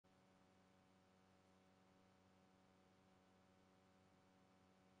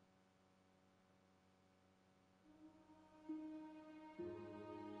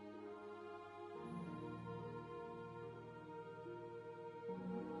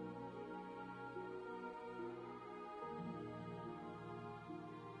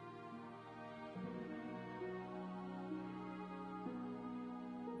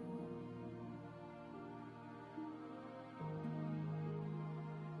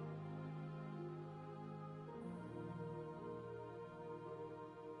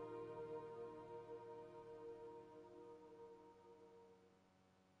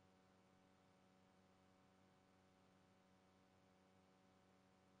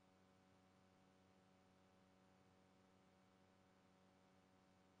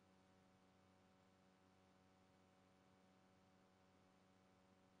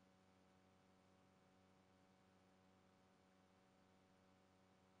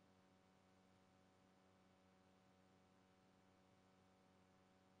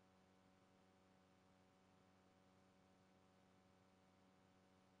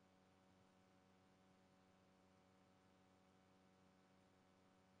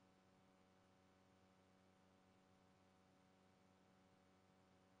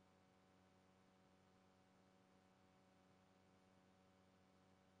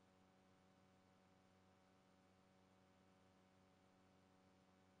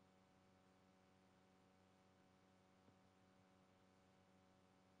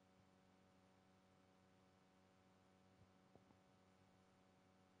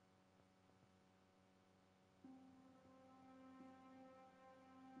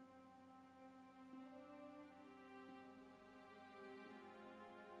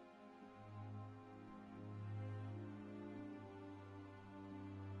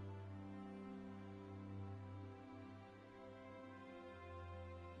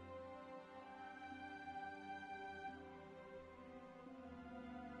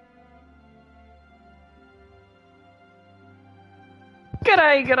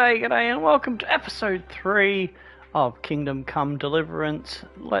G'day, and welcome to episode 3 of Kingdom Come Deliverance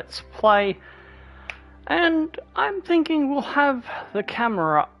Let's Play. And I'm thinking we'll have the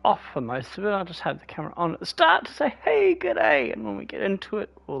camera off for most of it. I'll just have the camera on at the start to say, hey, g'day, and when we get into it,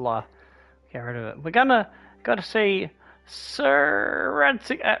 we'll get rid of it. We're gonna go to see Sir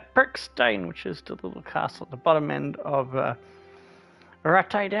Rattay at Perkstein, which is the little castle at the bottom end of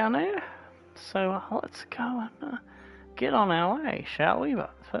Rattay down there. So let's go and get on our way, shall we?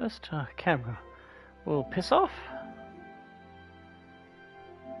 But first, camera will piss off.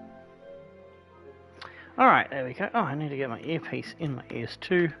 Alright, there we go. Oh, I need to get my earpiece in my ears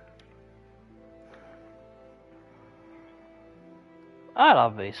too. I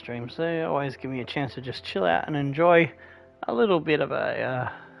love these streams. They always give me a chance to just chill out and enjoy a little bit of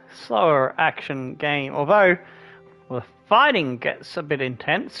a slower action game. Although, the fighting gets a bit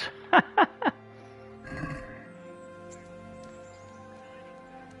intense.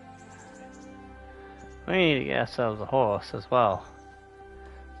 We need to get ourselves a horse as well.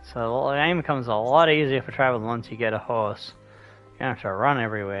 So the game becomes a lot easier for traveling once you get a horse. You don't have to run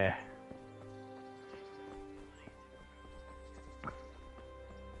everywhere.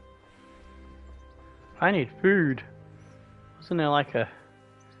 I need food. Wasn't there like a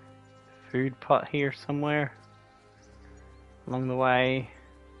food pot here somewhere along the way?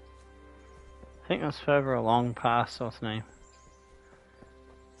 I think that's further along past, what's the name?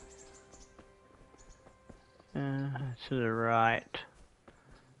 To the right.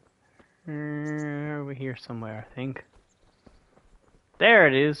 Over here somewhere, I think. There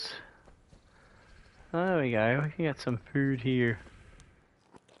it is. There we go. We can get some food here.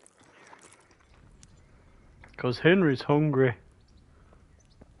 Because Henry's hungry.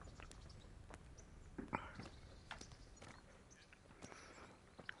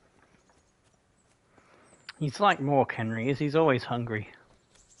 He's like Mork, Henry is. He's always hungry.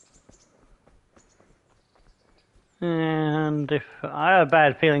 And if I have a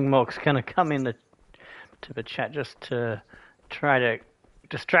bad feeling Mork's gonna come in to the chat just to try to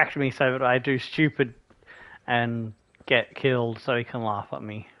distract me so that I do stupid and get killed so he can laugh at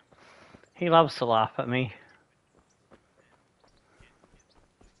me. He loves to laugh at me.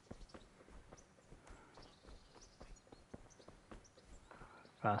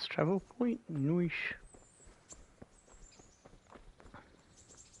 Fast travel point, nice.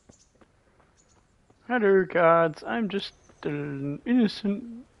 Hello guards, I'm just an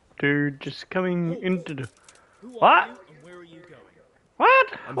innocent dude just coming into the... What? Where are you going?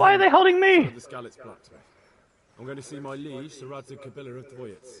 What? Why are they holding me? I'm going to see my liege, Sir Rattay Kabila of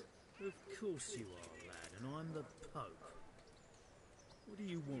Dvoyets. Of course you are, lad, and I'm the Pope. What do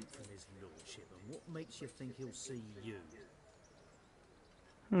you want from his lordship, and what makes you think he'll see you?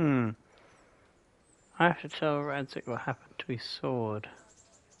 I have to tell Rattay what happened to his sword.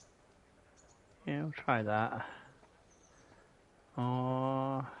 Yeah, we'll try that.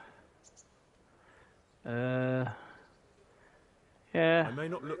 Yeah. I may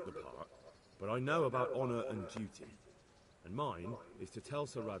not look the part, but I know about honour and duty. And mine is to tell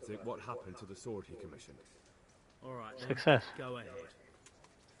Sir Rattay what happened to the sword he commissioned. Alright, Success. Go ahead.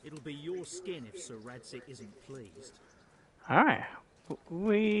 It'll be your skin if Sir Rattay isn't pleased. Alright.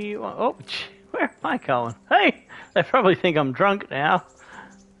 Oh, where am I going? Hey! They probably think I'm drunk now.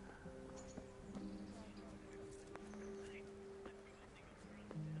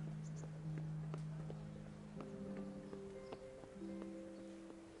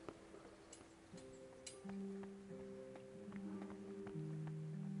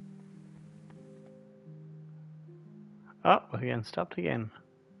 Oh, we're getting stopped again.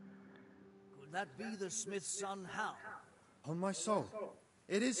 Could that be the smith's son, Hal? On my soul,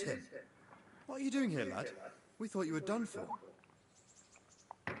 it is him. What are you doing here, lad? We thought you were done for.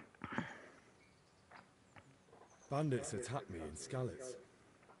 Bandits attacked me in Skalitz.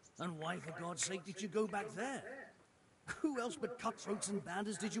 And why, for God's sake, did you go back there? Who else but cutthroats and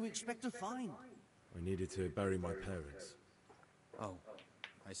bandits did you expect to find? I needed to bury my parents. Oh,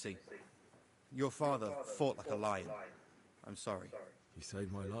 I see. Your father fought like a lion. I'm sorry. He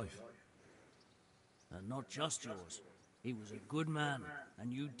saved my life. And not just yours. He was a good man,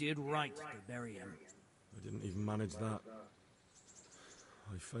 and you did right to bury him. I didn't even manage that.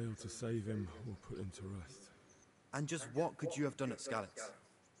 I failed to save him or put him to rest. And just what could you have done at Skalitz?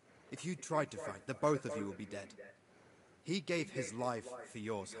 If you tried to fight, the both of you would be dead. He gave his life for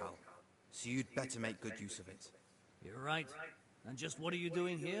yours, Hal. So you'd better make good use of it. You're right. And just what are you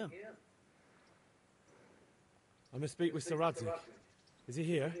doing here? I must speak with Sir Rattay. Is he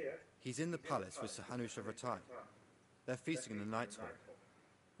here? He's in the palace with Sir Hanush of Rattay. They're feasting in the Knight's Hall.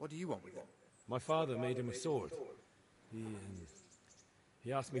 What do you want with him? My father made him a sword.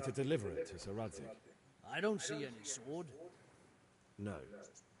 He asked me to deliver it to Sir Radzig. I don't see any sword. No.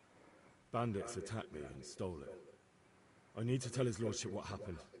 Bandits attacked me and stole it. I need to tell his lordship what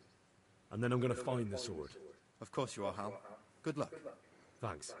happened. And then I'm going to find the sword. Of course you are, Hal. Good luck.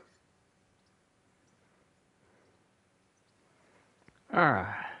 Thanks.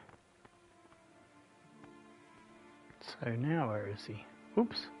 Alright. So now where is he?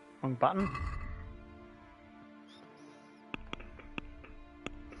 Oops, wrong button.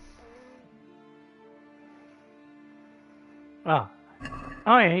 Oh.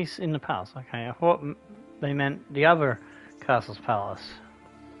 Oh yeah, he's in the palace. Okay, I thought they meant the other castle's palace.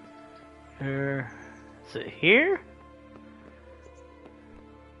 Is it here?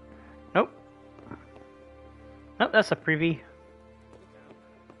 Nope. Nope, that's a privy.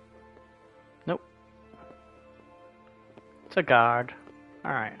 Nope. It's a guard.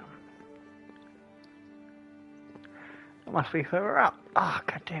 Alright. That must be further up. Ah, oh,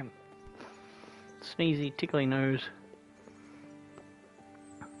 goddamn. Sneezy, tickly nose.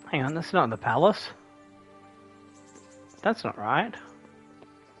 Hang on, that's not the palace. That's not right.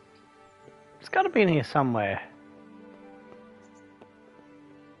 It's gotta be in here somewhere.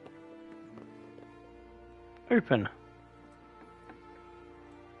 Open.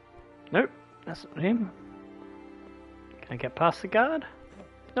 Nope, that's not him. Can I get past the guard?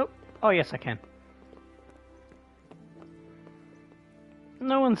 Nope. Oh yes I can.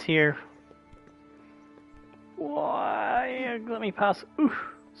 No one's here. Why? Let me pass. Oof.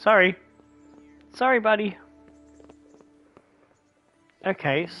 Sorry. Sorry, buddy.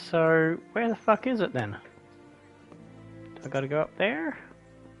 Okay, so where the fuck is it then? I gotta go up there?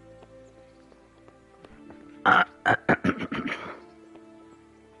 I'll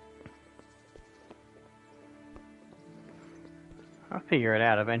figure it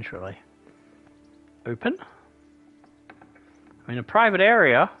out eventually. Open? I'm in a private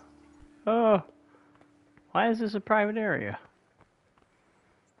area. Oh. Why is this a private area?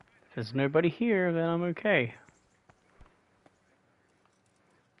 If there's nobody here, then I'm okay.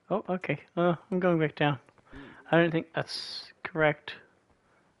 Oh, okay. I'm going back down. I don't think that's correct.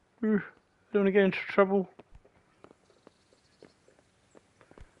 I don't want to get into trouble.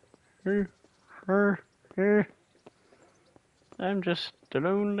 I'm just a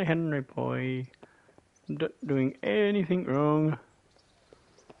lonely Henry boy. Not doing anything wrong.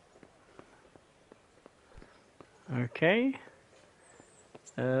 Okay.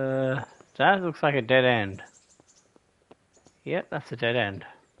 That looks like a dead end. Yep, that's a dead end.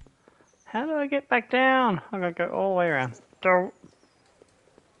 How do I get back down? I gotta go all the way around. Don't.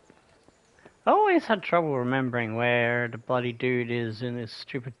 I always had trouble remembering where the bloody dude is in this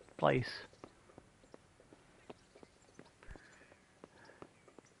stupid place.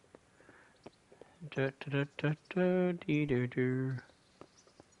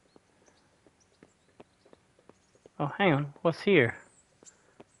 Oh, hang on. What's here?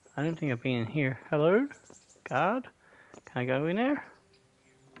 I don't think I've been in here. Hello? Guard? Can I go in there?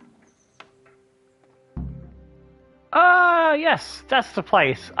 Oh, yes, that's the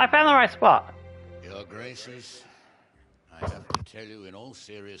place. I found the right spot. Your Graces, I have to tell you in all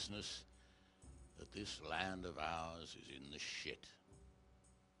seriousness that this land of ours is in the shit.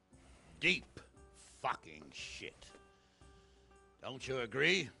 Deep fucking shit. Don't you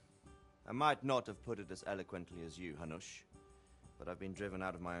agree? I might not have put it as eloquently as you, Hanush, but I've been driven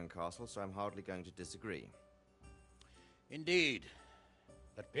out of my own castle, so I'm hardly going to disagree. Indeed.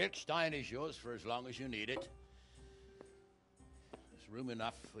 But Pirkstein is yours for as long as you need it. There's room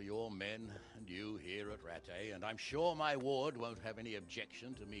enough for your men and you here at Rattay, and I'm sure my ward won't have any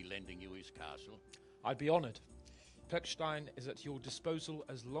objection to me lending you his castle. I'd be honored. Pirkstein is at your disposal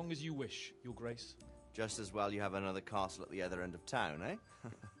as long as you wish, Your Grace. Just as well you have another castle at the other end of town, eh?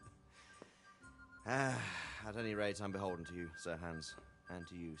 At any rate, I'm beholden to you, Sir Hans, and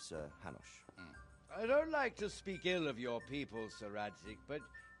to you, Sir Hanush. I don't like to speak ill of your people, Sir Radzig, but,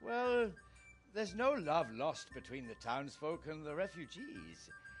 well, there's no love lost between the townsfolk and the refugees.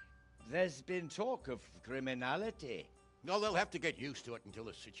 There's been talk of criminality. No, they'll have to get used to it until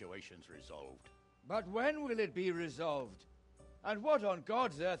the situation's resolved. But when will it be resolved? And what on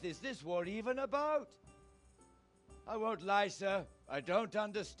God's earth is this war even about? I won't lie, sir. I don't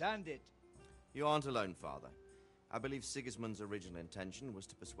understand it. You aren't alone, Father. I believe Sigismund's original intention was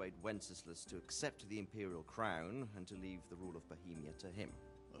to persuade Wenceslas to accept the imperial crown and to leave the rule of Bohemia to him.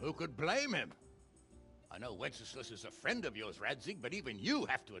 Who could blame him? I know Wenceslas is a friend of yours, Radzig, but even you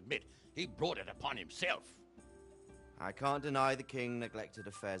have to admit he brought it upon himself. I can't deny the king neglected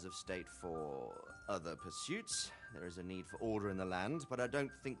affairs of state for other pursuits. There is a need for order in the land, but I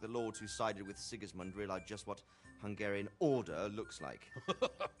don't think the lords who sided with Sigismund realized just what Hungarian order looks like.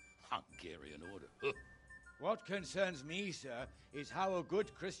 Hungarian order. What concerns me, sir, is how a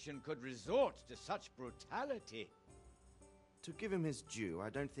good Christian could resort to such brutality. To give him his due, I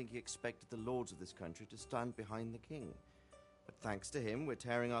don't think he expected the lords of this country to stand behind the king. But thanks to him, we're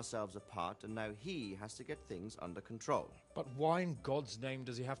tearing ourselves apart, and now he has to get things under control. But why in God's name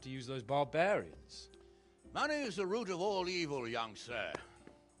does he have to use those barbarians? Money is the root of all evil, young sir.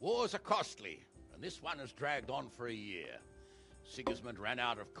 Wars are costly, and this one has dragged on for a year. Sigismund ran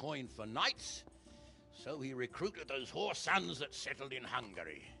out of coin for knights, so he recruited those whore sons that settled in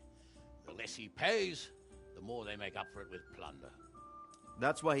Hungary. The less he pays, the more they make up for it with plunder.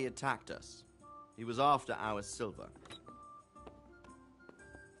 That's why he attacked us. He was after our silver.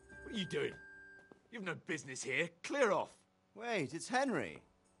 What are you doing? You've no business here. Clear off. Wait, it's Henry.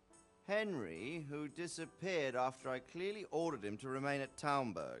 Henry, who disappeared after I clearly ordered him to remain at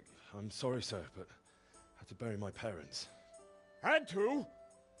Townburg. I'm sorry, sir, but I had to bury my parents. Had to?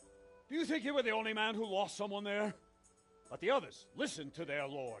 Do you think you were the only man who lost someone there? But the others listened to their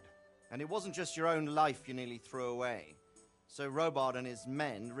lord. And it wasn't just your own life you nearly threw away. So Robard and his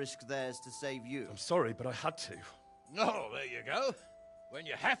men risked theirs to save you. I'm sorry, but I had to. Oh, there you go. When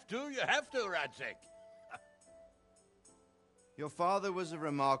you have to, Rattay. Your father was a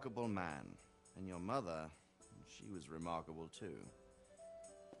remarkable man, and your mother, she was remarkable too.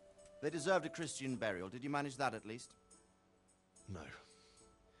 They deserved a Christian burial. Did you manage that at least? No.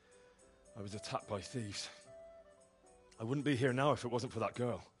 I was attacked by thieves. I wouldn't be here now if it wasn't for that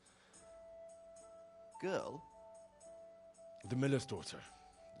girl. Girl? The miller's daughter,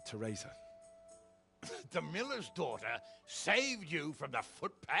 Teresa. The miller's daughter saved you from the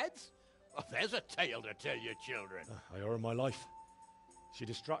footpads? Oh, there's a tale to tell your children. I owe her my life. She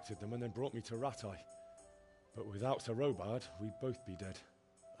distracted them and then brought me to Rattay. But without Sir Robard, we'd both be dead.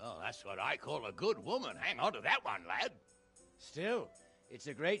 Oh, that's what I call a good woman. Hang on to that one, lad. Still, it's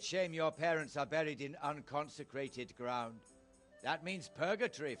a great shame your parents are buried in unconsecrated ground. That means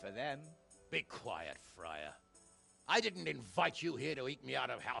purgatory for them. Be quiet, friar. I didn't invite you here to eke me out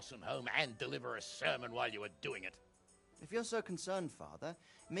of house and home and deliver a sermon while you were doing it. If you're so concerned, Father,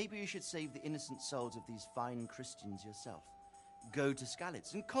 maybe you should save the innocent souls of these fine Christians yourself. Go to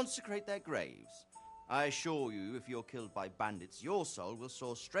Skalitz and consecrate their graves. I assure you, if you're killed by bandits, your soul will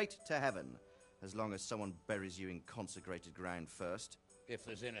soar straight to heaven, as long as someone buries you in consecrated ground first. If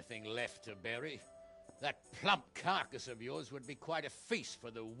there's anything left to bury, that plump carcass of yours would be quite a feast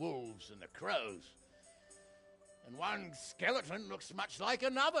for the wolves and the crows. And one skeleton looks much like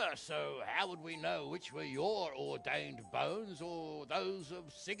another, so how would we know which were your ordained bones or those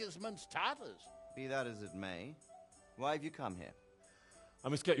of Sigismund's Tartars? Be that as it may, why have you come here? I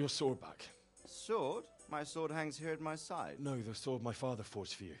must get your sword back. Sword? My sword hangs here at my side. No, the sword my father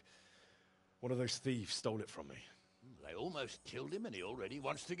forged for you. One of those thieves stole it from me. They almost killed him and he already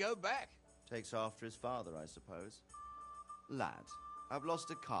wants to go back. Takes after his father, I suppose. Lad, I've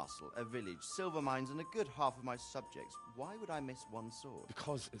lost a castle, a village, silver mines, and a good half of my subjects. Why would I miss one sword?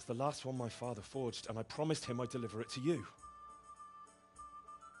 Because it's the last one my father forged, and I promised him I'd deliver it to you.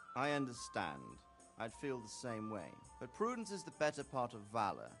 I understand. I'd feel the same way. But prudence is the better part of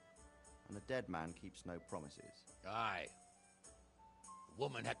valor, and a dead man keeps no promises. Aye. The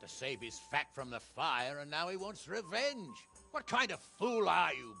woman had to save his fat from the fire, and now he wants revenge. What kind of fool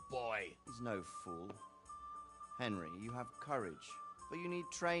are you, boy? He's no fool. Henry, you have courage, but you need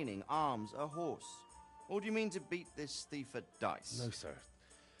training, arms, a horse. Or do you mean to beat this thief at dice? No, sir.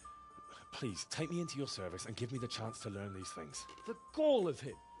 Please, take me into your service and give me the chance to learn these things. The gall of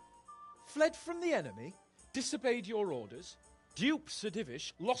him. Fled from the enemy, disobeyed your orders, duped Sir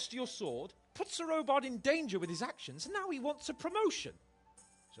Divish, lost your sword, put Sir Robard in danger with his actions, and now he wants a promotion.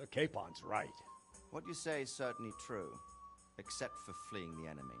 Sir Capon's right. What you say is certainly true, except for fleeing the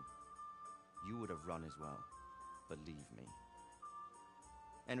enemy. You would have run as well, believe me.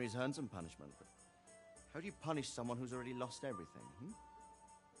 Henry's earned some punishment, but how do you punish someone who's already lost everything,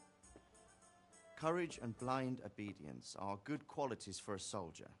 Courage and blind obedience are good qualities for a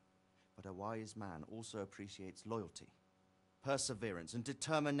soldier, but a wise man also appreciates loyalty, perseverance, and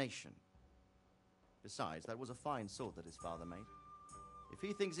determination. Besides, that was a fine sword that his father made. If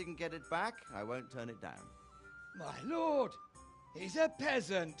he thinks he can get it back, I won't turn it down. My lord, he's a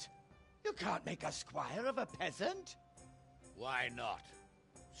peasant. You can't make a squire of a peasant. Why not?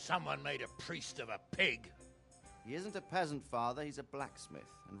 Someone made a priest of a pig. He isn't a peasant, Father. He's a blacksmith,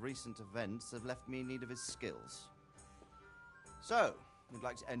 and recent events have left me in need of his skills. So, you'd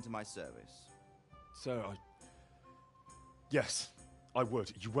like to enter my service? Sir, Yes, I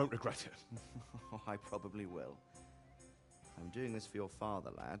would. You won't regret it. I probably will. I'm doing this for your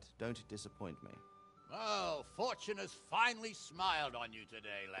father, lad. Don't it disappoint me. Oh, fortune has finally smiled on you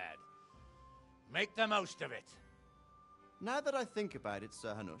today, lad. Make the most of it. Now that I think about it,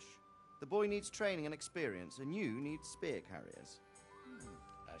 Sir Hanush, the boy needs training and experience, and you need spear carriers.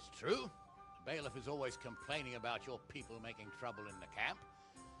 That's true. The bailiff is always complaining about your people making trouble in the camp.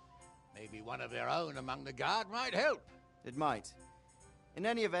 Maybe one of their own among the guard might help. It might. In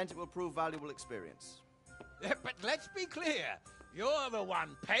any event, it will prove valuable experience. But let's be clear. You're the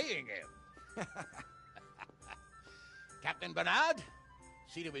one paying him. Captain Bernard,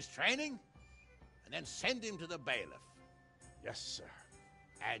 see to his training, and then send him to the bailiff. Yes, sir.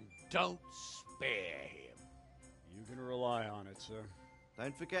 And don't spare him. You can rely on it, sir.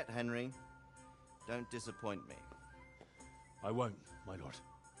 Don't forget, Henry. Don't disappoint me. I won't, my lord.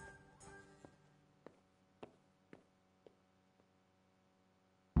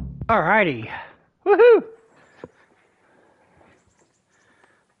 Alrighty. Woohoo!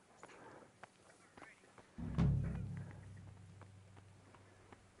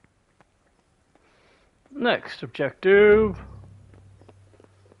 Next objective.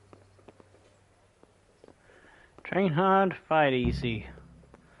 Train hard, fight easy.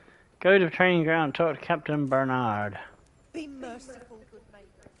 Go to the training ground and talk to Captain Bernard. Be merciful, good mate.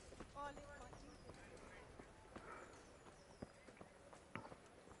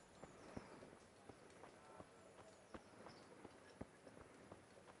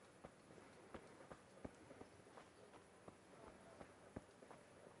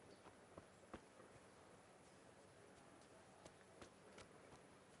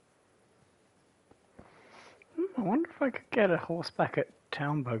 I wonder if I could get a horseback at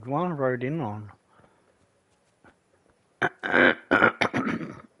Townburg, one I rode in on.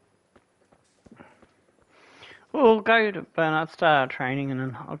 We'll go to Bernard, start our training, and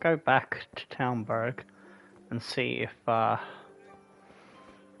then I'll go back to Townburg and see if I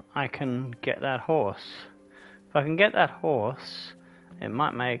can get that horse. If I can get that horse, it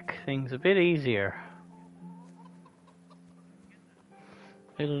might make things a bit easier.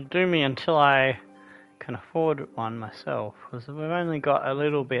 It'll do me until I can afford one myself, because we've only got a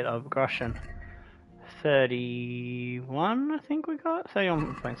little bit of Groshen. 31, I think we got?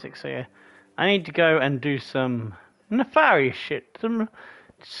 31.6, so yeah. I need to go and do some nefarious shit, some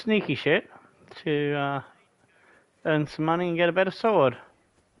sneaky shit, to earn some money and get a better sword.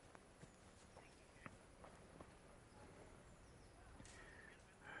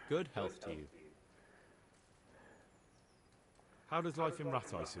 Good health to you. How does life in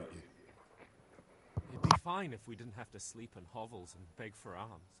Rattay suit you? It'd be fine if we didn't have to sleep in hovels and beg for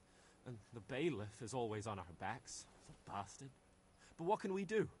alms. And the bailiff is always on our backs, the bastard. But what can we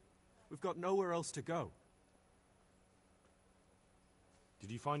do? We've got nowhere else to go. Did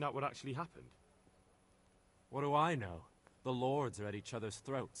you find out what actually happened? What do I know? The lords are at each other's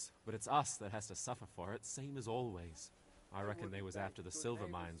throats, but it's us that has to suffer for it, same as always. I reckon they was after the silver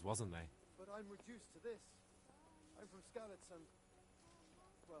mines, wasn't they? But I'm reduced to this. I'm from Skalitz and...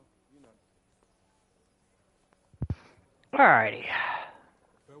 well, you know. Alrighty.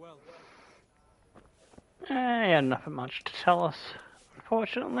 Farewell. He had nothing much to tell us,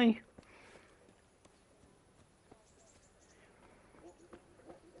 unfortunately.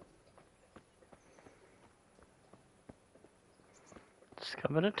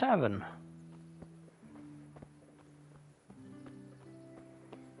 Discovered a tavern.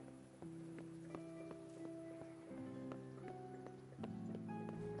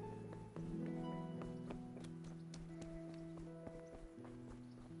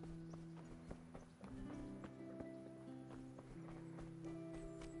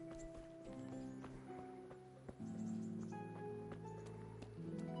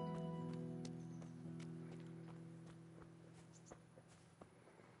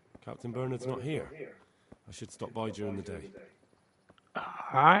 Captain Bernard's not here. I should stop by during the day.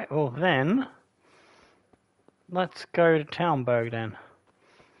 Alright, well then, let's go to Townburg then.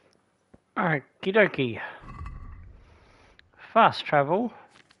 Alright, kidoki. Fast travel.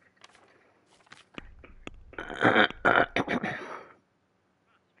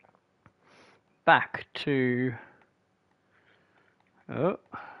 Back to...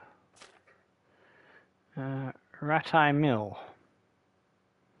 Rattay Mill.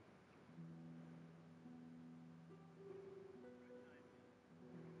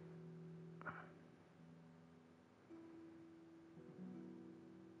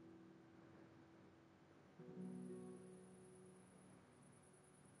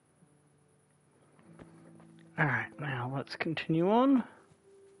 Alright, now let's continue on.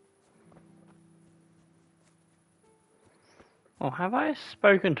 Well, have I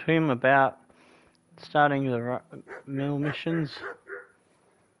spoken to him about starting the Miller's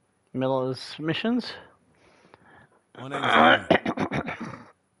missions? My name's Lee.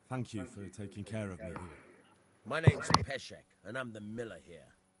 Thank you for taking care of me here. My name's Peshek, and I'm the miller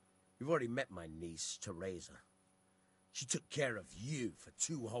here. You've already met my niece, Teresa. She took care of you for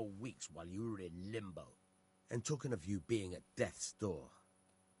 2 whole weeks while you were in limbo. And talking of you being at death's door,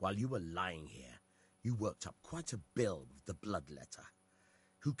 while you were lying here, you worked up quite a bill with the bloodletter,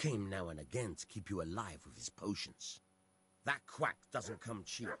 who came now and again to keep you alive with his potions. That quack doesn't come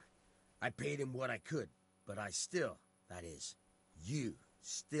cheap. I paid him what I could, but I still, that is, you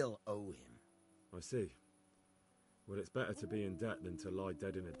still owe him. I see. Well, it's better to be in debt than to lie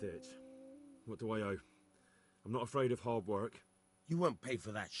dead in a ditch. What do I owe? I'm not afraid of hard work. You won't pay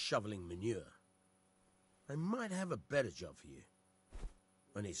for that shoveling manure. I might have a better job for you.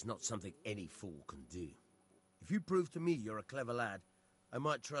 And it's not something any fool can do. If you prove to me you're a clever lad, I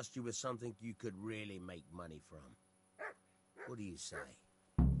might trust you with something you could really make money from. What do you say?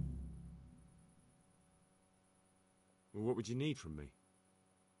 Well, what would you need from me?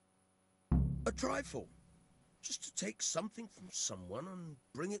 A trifle. Just to take something from someone and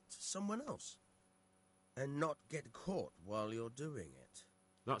bring it to someone else. And not get caught while you're doing it.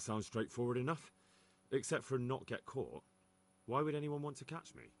 That sounds straightforward enough. Except for not get caught. Why would anyone want to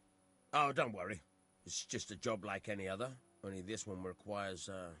catch me? Oh, don't worry. It's just a job like any other. Only this one requires,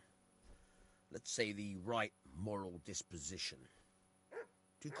 let's say, the right moral disposition.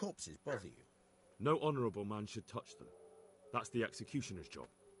 Do corpses bother you? No honourable man should touch them. That's the executioner's job.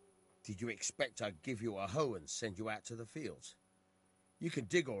 Did you expect I'd give you a hoe and send you out to the fields? You can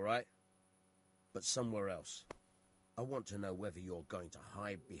dig all right, but somewhere else. I want to know whether you're going to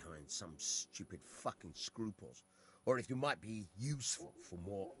hide behind some stupid fucking scruples, or if you might be useful for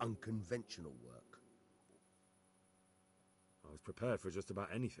more unconventional work. I was prepared for just about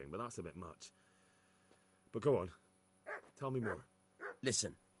anything, but that's a bit much. But go on. Tell me more.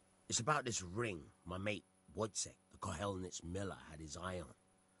 Listen, it's about this ring my mate Wojciech, the Kohelnitz miller, had his eye on.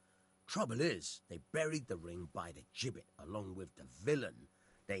 Trouble is, they buried the ring by the gibbet along with the villain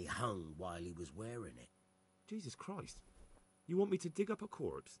they hung while he was wearing it. Jesus Christ. You want me to dig up a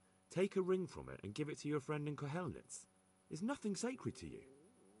corpse, take a ring from it, and give it to your friend in Kohelnitz? Is nothing sacred to you?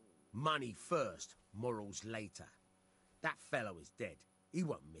 Money first, morals later. That fellow is dead. He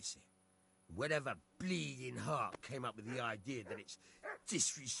won't miss it. Whatever bleeding heart came up with the idea that it's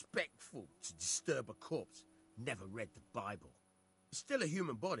disrespectful to disturb a corpse never read the Bible. It's still a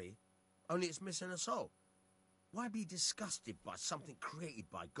human body, only it's missing a soul. Why be disgusted by something created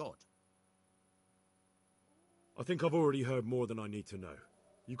by God? I think I've already heard more than I need to know.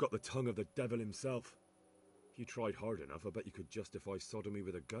 You've got the tongue of the devil himself. If you tried hard enough, I bet you could justify sodomy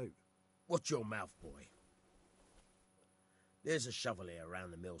with a goat. Watch your mouth, boy. There's a shovel here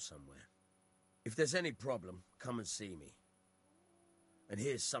around the mill somewhere. If there's any problem, come and see me. And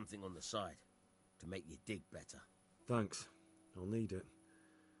here's something on the side to make you dig better. Thanks. I'll need it.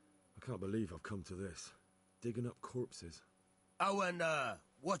 I can't believe I've come to this. Digging up corpses. Oh, and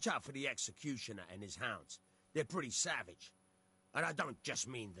watch out for the executioner and his hounds. They're pretty savage. And I don't just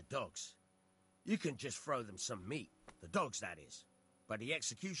mean the dogs. You can just throw them some meat. The dogs, that is. But the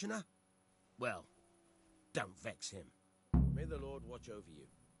executioner? Well, don't vex him. May the Lord watch over you.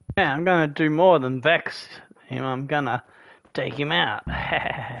 Yeah, I'm gonna do more than vex him. I'm gonna take him out.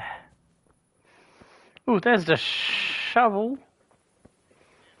 Ooh, there's the shovel.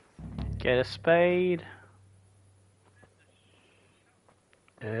 Get a spade.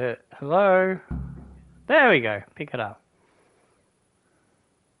 Hello? There we go. Pick it up.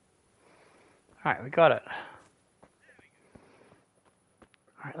 Alright, we got it.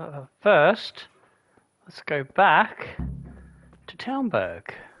 Alright, first, let's go back to Townburg.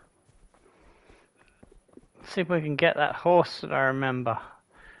 See if we can get that horse that I remember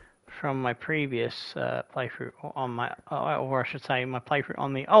from my previous playthrough on my, or I should say, my playthrough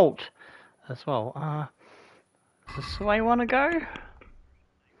on the alt as well. Is this the way I want to go?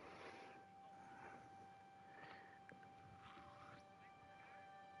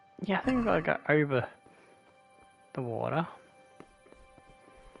 Yeah, I think we've got to go over the water.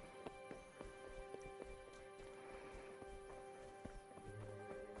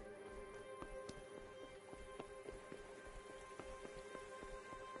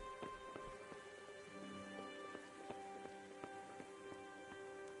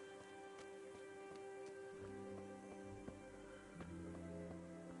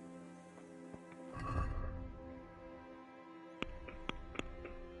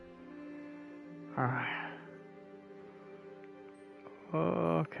 Alright.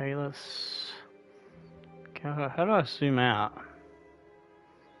 Okay, let's... How do I zoom out?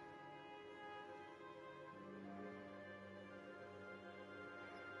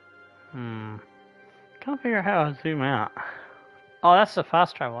 Can't figure out how to zoom out. Oh, that's the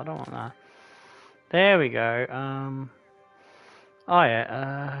fast travel. I don't want that. There we go. Oh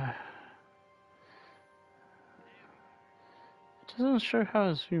yeah. It doesn't show how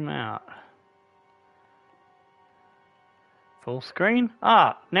to zoom out. Full screen?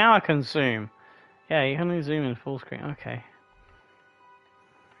 Ah, now I can zoom. Yeah, you can only zoom in full screen. Okay.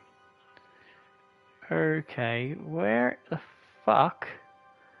 Okay, where the fuck?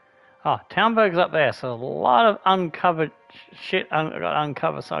 Oh, Townburg's up there, so a lot of uncovered shit got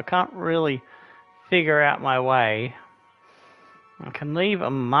uncovered, so I can't really figure out my way. I can leave a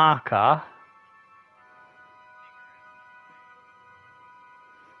marker.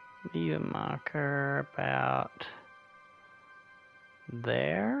 Leave a marker about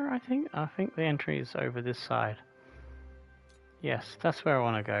there, I think. I think the entry is over this side. Yes, that's where I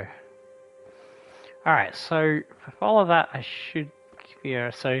want to go. Alright, so for all of that, I should be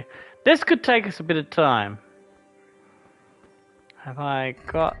here. So this could take us a bit of time. Have I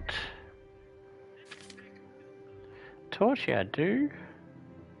got torch? Yeah, I do.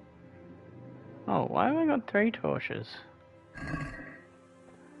 Oh, why have I got 3 torches?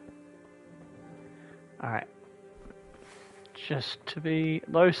 Alright. Just to be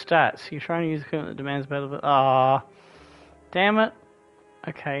low stats. You're trying to use equipment that demands better, but ah, damn it.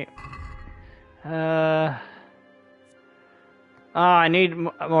 Okay. I need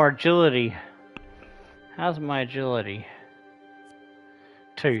more agility. How's my agility?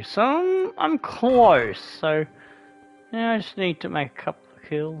 2. So I'm close. So yeah, I just need to make a couple of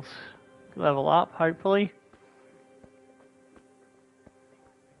kills. Level up, hopefully.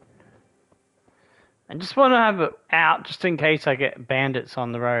 I just want to have it out just in case I get bandits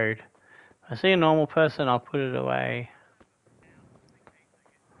on the road. If I see a normal person, I'll put it away.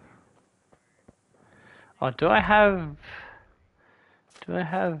 Oh, do I have...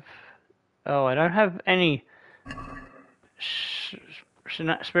 Oh, I don't have any...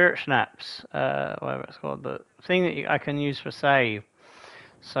 Spirit Snaps. Whatever it's called. The thing that I can use for save.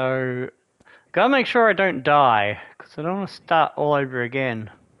 So... Gotta make sure I don't die. Because I don't want to start all over again.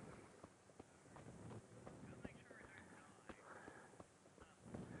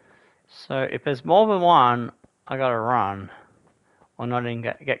 So if there's more than one, I gotta run. Or not even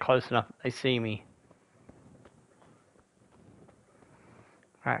get close enough that they see me.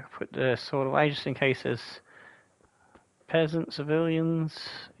 Alright, put the sword away just in case there's peasant civilians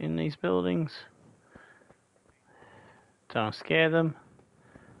in these buildings. Don't scare them.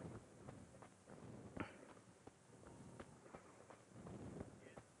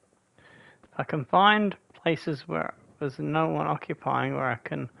 If I can find places where there's no one occupying, where I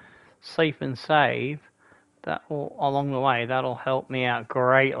can sleep and save, that will, along the way, that'll help me out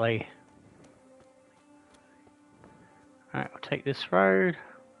greatly. Alright, we'll take this road.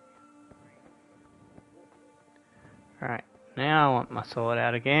 Alright, now I want my sword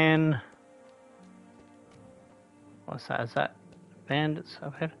out again. What's that? Is that bandits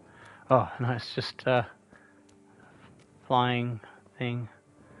up here? Oh, no, it's just a flying thing.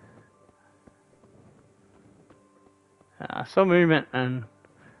 I saw movement and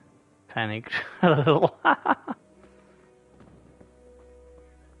panicked a little.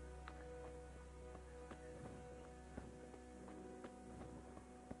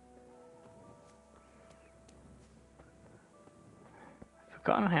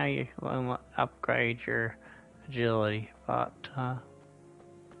 Forgotten how you upgrade your agility, but I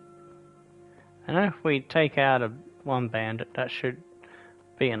know if we take out one bandit, that should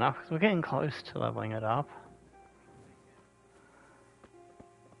be enough, because we're getting close to leveling it up.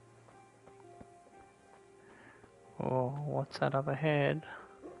 Oh, what's that up ahead?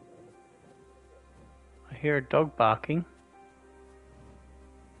 I hear a dog barking.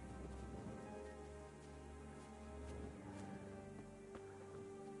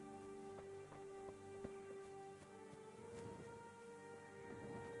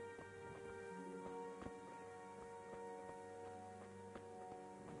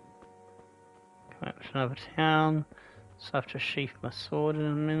 Come out to another town, so I have to sheath my sword in a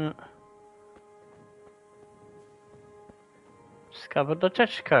minute. Discovered the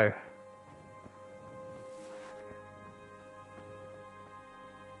Techco.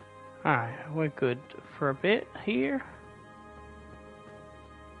 Alright, we're good for a bit here.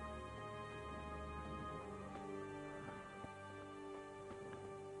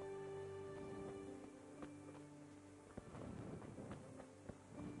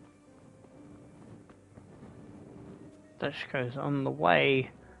 Techco's on the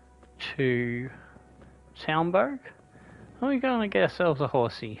way to Townburg. We're going to get ourselves a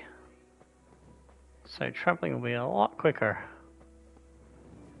horsey. So travelling will be a lot quicker.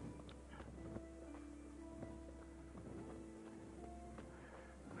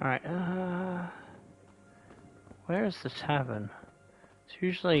 Alright, where's the tavern? So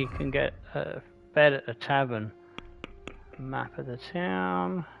usually you can get a bed at a tavern. Map of the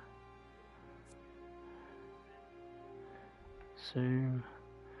town. Zoom.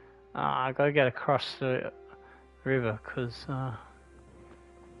 I gotta get across the river because,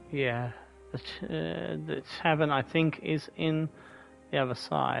 yeah, the tavern I think is in the other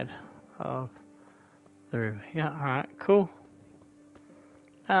side of the river. Yeah, alright, cool.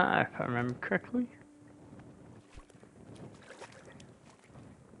 If I remember correctly.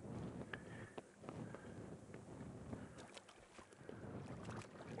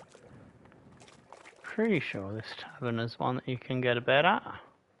 Pretty sure this tavern is one that you can get a bed at.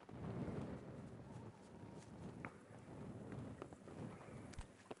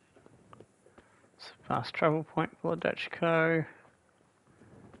 It's a fast travel point for Dutch Co.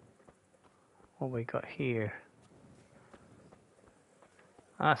 What we got here?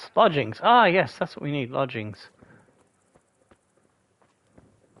 Lodgings. Ah, yes, that's what we need, lodgings.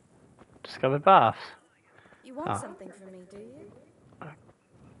 Discovered baths. You want something from me, do you?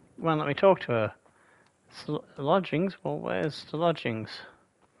 Well, let me talk to her. Lodgings? Well, where's the lodgings?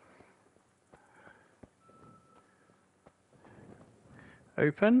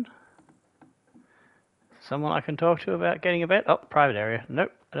 Open. Someone I can talk to about getting a bed? Oh, private area.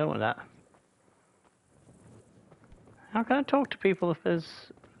 Nope, I don't want that. How can I talk to people if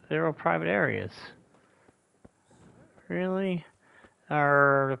they're all private areas? Really?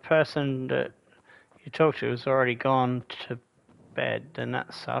 Or the person that you talk to has already gone to bed, then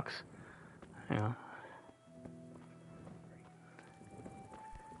that sucks. Hang on.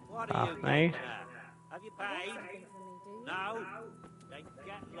 What are you Made. Have you paid? No? Then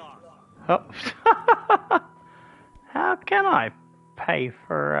get lost. Oh. How can I pay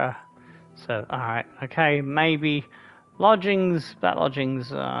for, so, alright, okay, maybe lodgings, that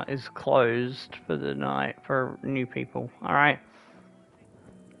lodgings, is closed for the night for new people. Alright.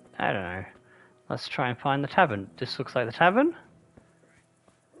 I don't know. Let's try and find the tavern. This looks like the tavern.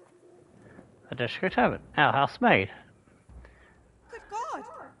 A Deshko Tavern. Our house maid. Good God!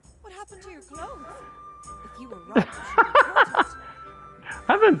 What happened to your clothes? If you were robbed, you should have reported.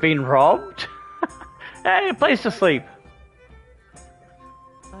 I haven't been robbed. Hey, a place to sleep.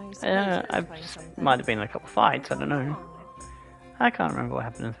 I might have been in a couple of fights, I don't know. I can't remember what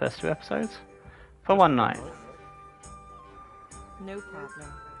happened in the first two episodes. For one night. No problem.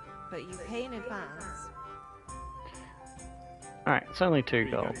 But you pay in advance. Alright, it's only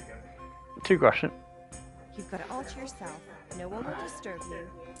 2 gold. 2 groschen. You've got it all to yourself. No one will disturb you.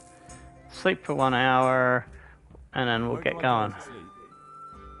 Sleep for 1 hour, and then we'll get going.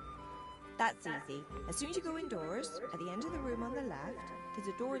 That's easy. As soon as you go indoors, at the end of the room on the left, there's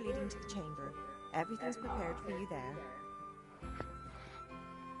a door leading to the chamber. Everything's prepared for you there.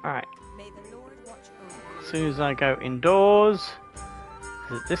 Alright. May the Lord watch over you. As soon as I go indoors...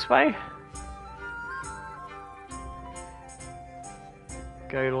 Is it this way?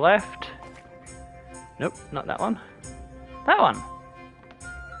 Go left. Nope, not that one. That one!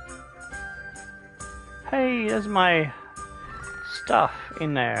 Hey, there's my stuff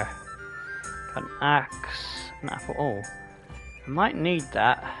in there. Got an axe, an apple. Oh, I might need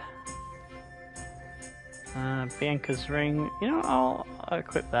that. Bianca's ring. You know, I'll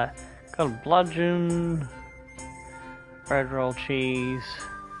equip that. Got a bludgeon. Bread roll, cheese.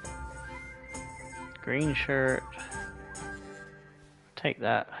 Green shirt. Take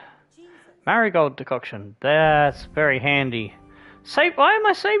that. Marigold decoction. That's very handy. Why are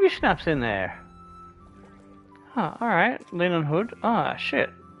my savior schnapps in there? Oh, alright. Linen hood. Ah, shit.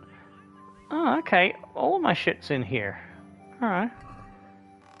 Oh, okay. All of my shit's in here. Alright.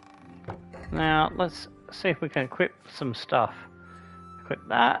 Now, let's see if we can equip some stuff. Equip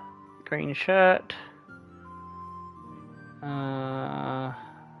that. Green shirt.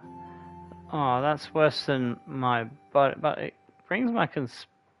 Oh, that's worse than my body, but it brings my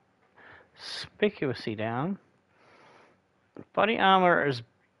conspicuousy down. Body armor is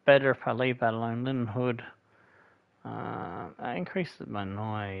better if I leave that alone. Linen hood. That increases my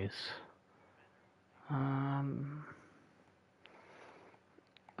noise.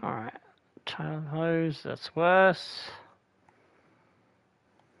 Alright. Tail hose, that's worse.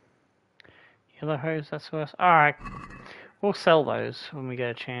 Yellow hose, that's worse. Alright. We'll sell those when we get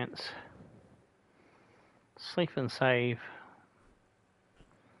a chance. Sleep and save.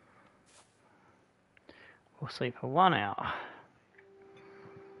 We'll sleep for 1 hour.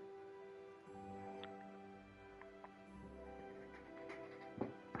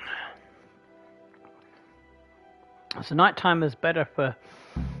 So nighttime is better for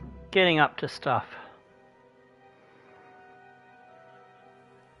getting up to stuff.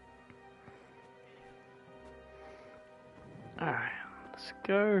 Let's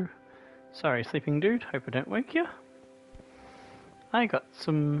go. Sorry, sleeping dude. Hope I don't wake you. I got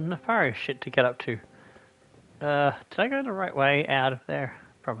some nefarious shit to get up to. Did I go the right way out of there?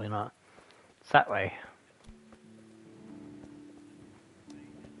 Probably not. It's that way.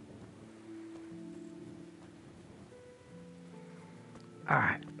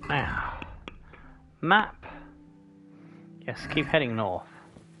 Alright, now. Map. Yes, keep heading north.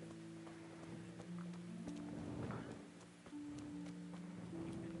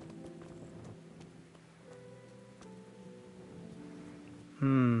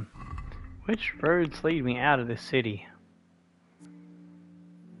 Which roads lead me out of this city?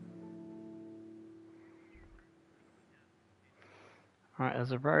 Alright,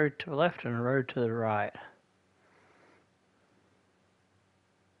 there's a road to the left and a road to the right.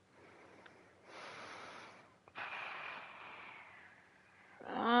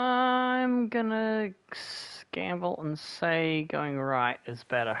 I'm gonna gamble and say going right is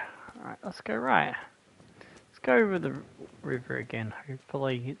better. Alright, let's go right. Let's go over the river again.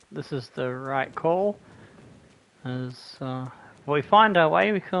 Hopefully this is the right call. As if we find our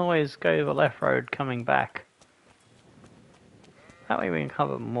way, we can always go the left road coming back. That way we can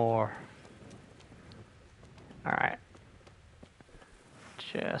cover more. Alright.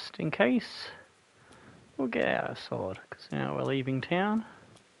 Just in case, we'll get out a sword, because now we're leaving town.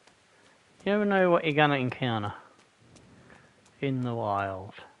 You never know what you're gonna encounter in the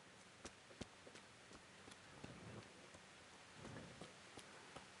wild.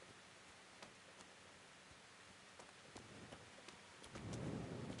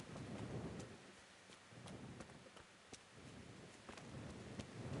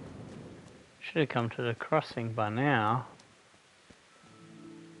 Should have come to the crossing by now.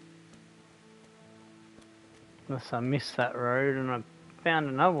 Unless I missed that road and I found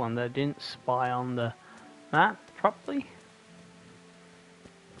another one that I didn't spy on the map properly.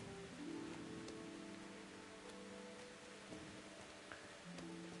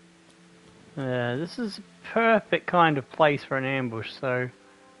 This is a perfect kind of place for an ambush, so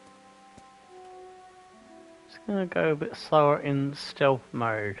it's gonna go a bit slower in stealth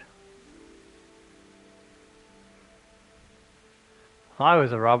mode. If I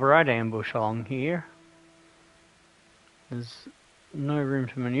was a robber, I'd ambush along here. There's no room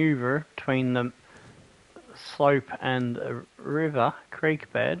to maneuver between the slope and the river,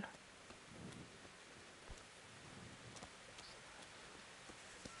 creek bed.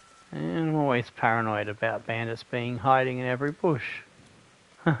 And I'm always paranoid about bandits hiding in every bush.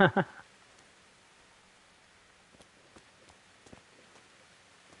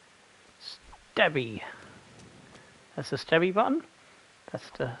 Stabby. That's the stabby button. That's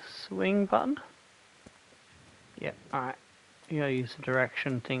the swing button. Yep, alright. You gotta use the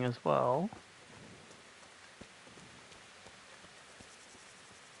direction thing as well.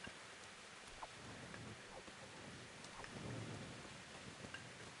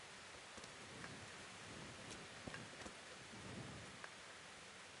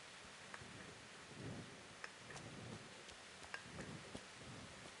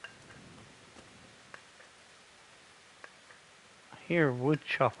 I hear wood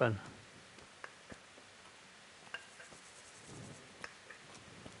chopping.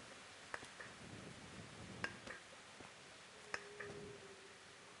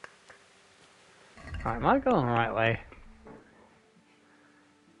 Alright, am I going the right way?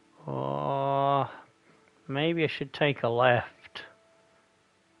 Or maybe I should take a left.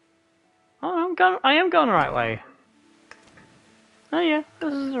 Oh, I am going the right way. Oh yeah,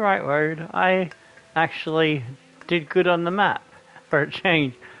 this is the right road. I actually did good on the map for a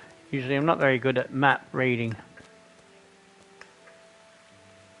change. Usually I'm not very good at map reading.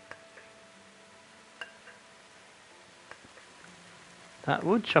 That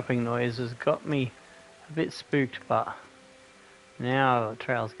wood chopping noise has got me a bit spooked, but now the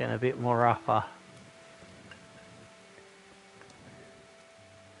trail's getting a bit more rougher.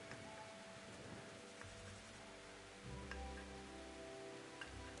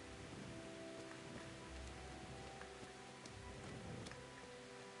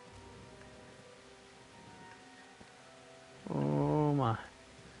 Oh my. At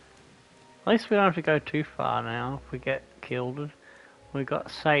least we don't have to go too far now if we get killed. We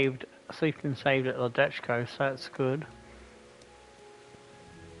got saved, sleeping saved at Ladechko, so that's good.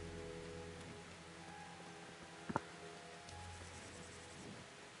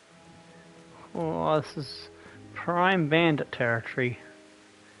 Oh, this is prime bandit territory,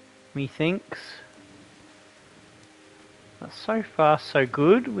 methinks. But so far so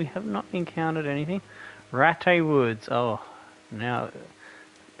good, we have not encountered anything. Rattay Woods, oh, now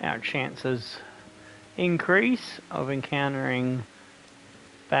our chances increase of encountering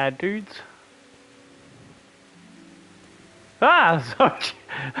bad dudes. Ah, sorry.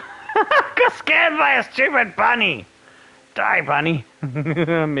 I got scared by a stupid bunny. Die, bunny.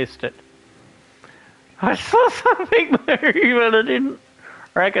 I missed it. I saw something move, but I didn't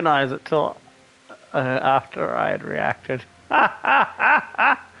recognize it till after I had reacted.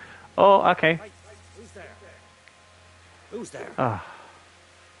 Oh, okay. Hey, who's there? Who's there? Oh.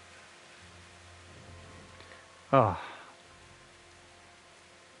 Oh.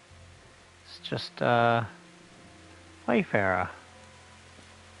 It's just Wayfarer.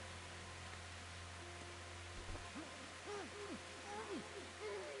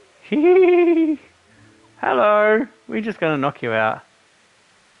 Hello. We're just gonna knock you out.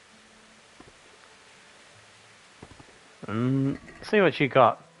 See what you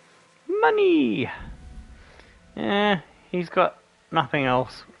got. Money! Yeah, he's got nothing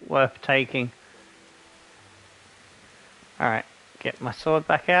else worth taking. Alright, get my sword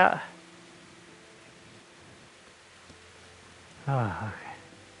back out. Oh, okay.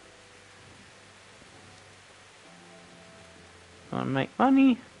 I want to make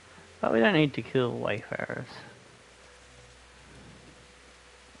money, but we don't need to kill wayfarers.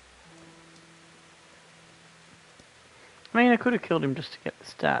 I mean, I could have killed him just to get the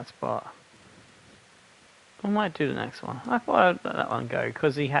stats, but I might do the next one. I thought I'd let that one go,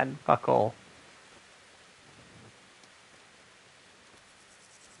 because he had fuck all.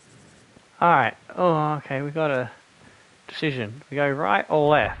 Alright, oh, okay, we got a decision. We go right or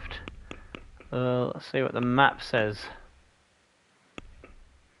left? Let's see what the map says.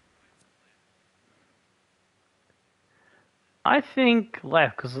 I think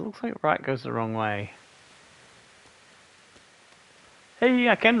left, because it looks like right goes the wrong way. Hey,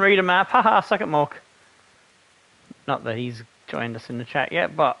 I can read a map. Haha, suck it, Mork. Not that he's joined us in the chat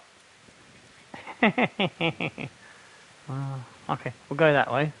yet, but... okay, we'll go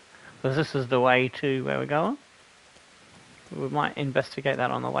that way. Because this is the way to where we're going. We might investigate that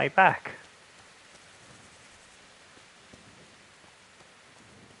on the way back.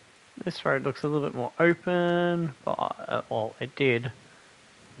 This road looks a little bit more open, but well, it did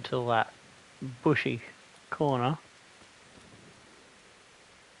until that bushy corner.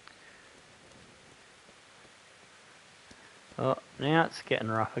 Oh, now it's getting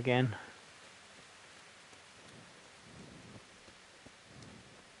rough again.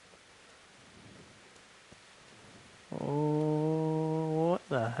 Oh, what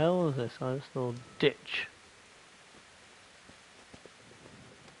the hell is this? Oh, this little ditch.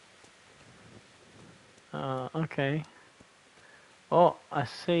 Okay. Oh, I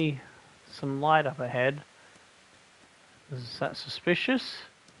see some light up ahead. Is that suspicious?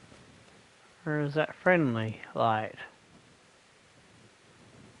 Or is that friendly light?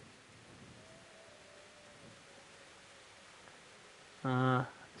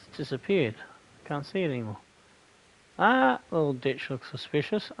 It's disappeared. Can't see it anymore. Ah, little ditch looks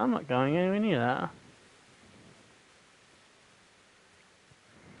suspicious. I'm not going anywhere near that.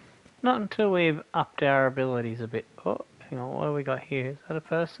 Not until we've upped our abilities a bit. Oh, hang on, what have we got here? Is that a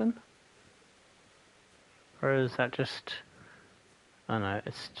person? Or is that just... oh no,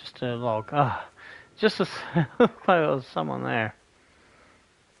 it's just a log. Ah, just a... looked like there was someone there.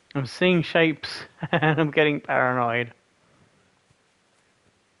 I'm seeing shapes and I'm getting paranoid.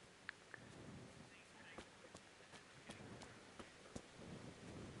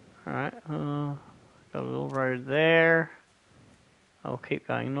 Alright, got a little road there. I'll keep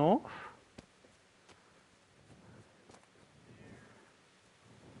going north.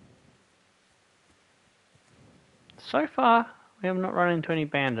 So far, we have not run into any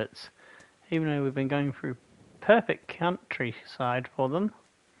bandits, even though we've been going through perfect countryside for them.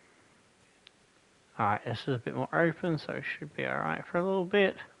 Alright, this is a bit more open, so it should be alright for a little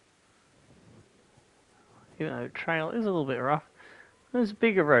bit. Even though the trail is a little bit rough. There's a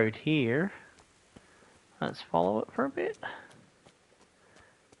bigger road here. Let's follow it for a bit.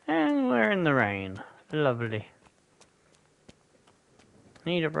 And we're in the rain. Lovely.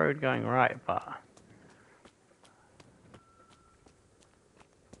 Need a road going right, but...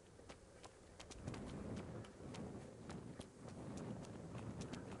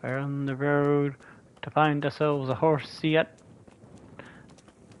 we're on the road to find ourselves a horse yet.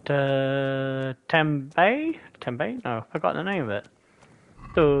 Tembay? Tembay? No, I forgot the name of it.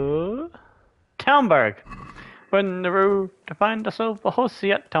 Townburg. We're on the road to find ourselves a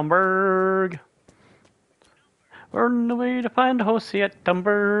horsey at Townburg. We're on the way to find a horsey at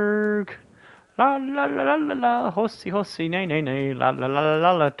Townburg. La la la la la la, horsey horsey, nay nay nay, la la la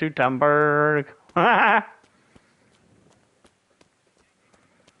la la to Townburg.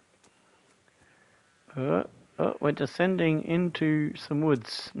 Oh, we're descending into some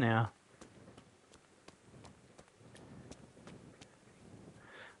woods now.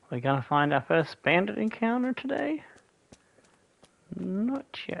 We're gonna find our first bandit encounter today?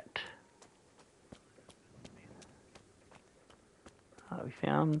 Not yet. We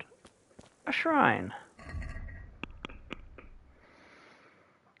found a shrine.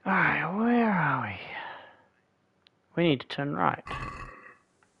 Alright, where are we? We need to turn right.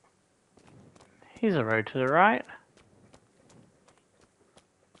 Here's a road to the right.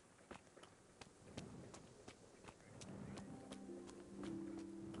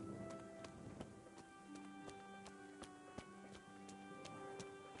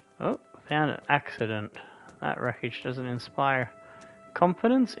 Oh, found an accident. That wreckage doesn't inspire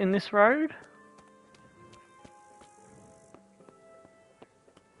confidence in this road.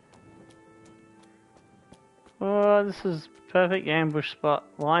 Oh, this is perfect ambush spot.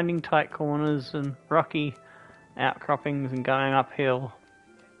 Winding tight corners and rocky outcroppings and going uphill.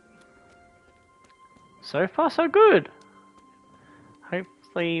 So far so good.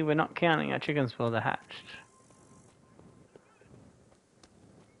 Hopefully we're not counting our chickens before they're hatched.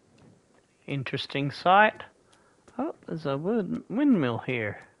 Interesting sight. Oh, there's a windmill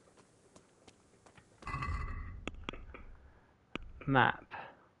here. Map.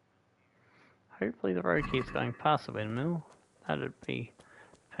 Hopefully the road keeps going past the windmill. That'd be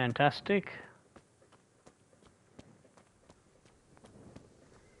fantastic.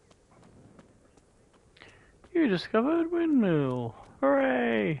 You discovered windmill.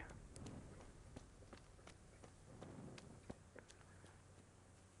 Hooray!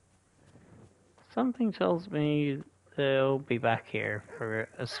 Something tells me they'll be back here for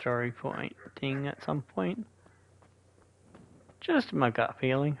a story point thing at some point. Just my gut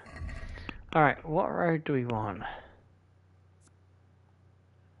feeling. Alright, what road do we want?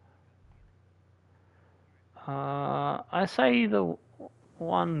 I say the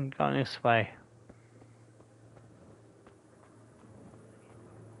one going this way.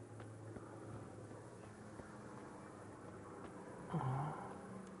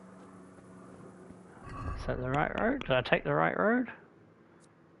 Is that the right road? Did I take the right road?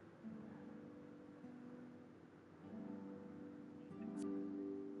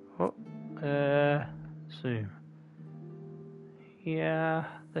 Oh, zoom. Yeah,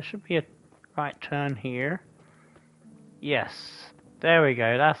 there should be a right turn here. Yes, there we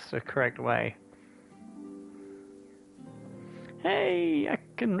go, that's the correct way. Hey, I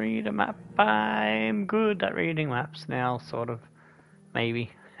can read a map. I'm good at reading maps now, sort of.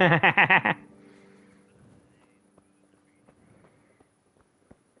 Maybe.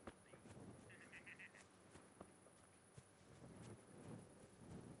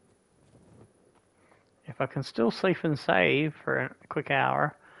 If I can still sleep and save for a quick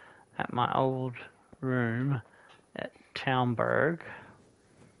hour at my old room at Townburg,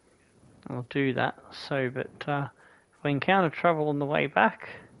 I'll do that. But if we encounter trouble on the way back,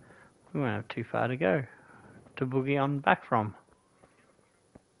 we won't have too far to go to boogie on back from.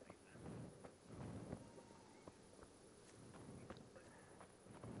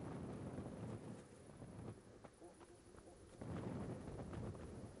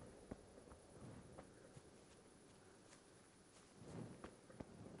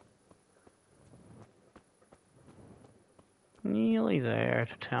 Nearly there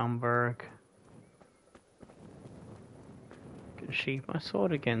to Townburg. Gonna sheathe my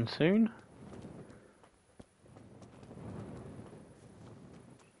sword again soon.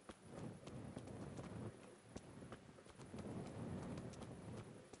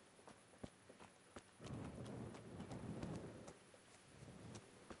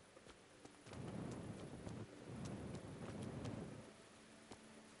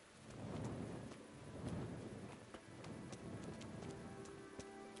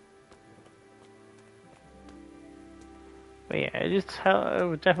 But yeah, it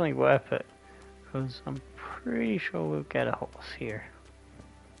was definitely worth it, because I'm pretty sure we'll get a horse here.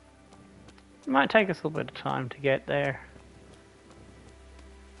 It might take us a little bit of time to get there.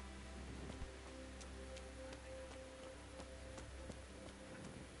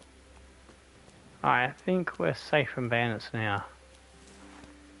 Alright, I think we're safe from bandits now.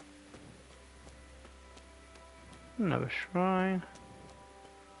 Another shrine.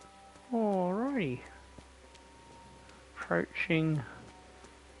 Alrighty. Approaching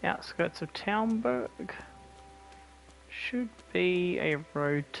the outskirts of Townburg. Should be a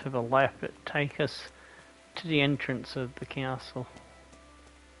road to the left that take us to the entrance of the castle.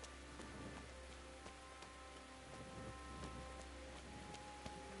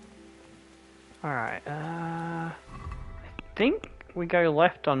 Alright, I think we go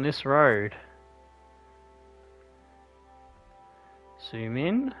left on this road. zoom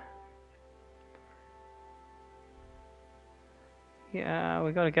in. Yeah,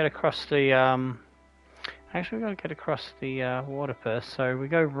 we got to get across the actually we got to get across the water first. So we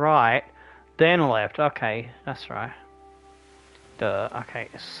go right, then left. Okay, that's right. Duh. Okay,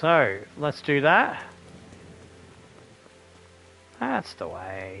 so let's do that. That's the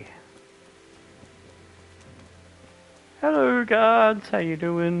way. Hello, guards. How you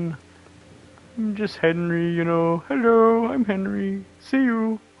doing? I'm just Henry, you know. Hello, I'm Henry. See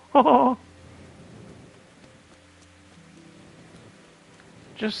you.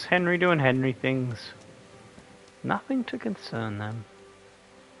 Just Henry doing Henry things. Nothing to concern them.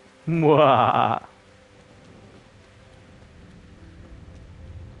 Mwah.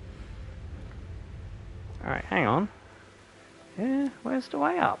 Alright, hang on. Yeah, where's the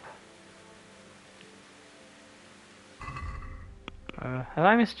way up? Have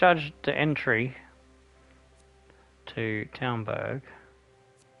I misjudged the entry to Townburg?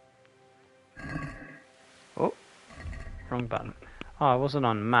 Oh, wrong button. Oh, I wasn't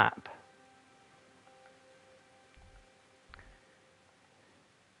on map.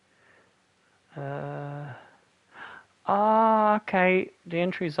 Okay, the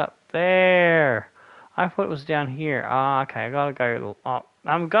entry's up there. I thought it was down here. Okay, I gotta go. Oh,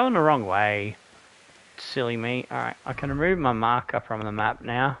 I'm going the wrong way. Silly me. Alright, I can remove my marker from the map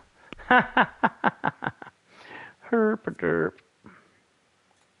now. Herp-a-derp.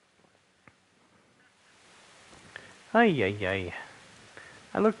 Ay, ay, ay.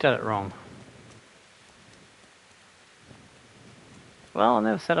 I looked at it wrong. Well, I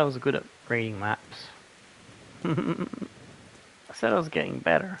never said I was good at reading maps. I said I was getting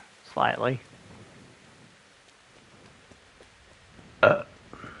better, slightly.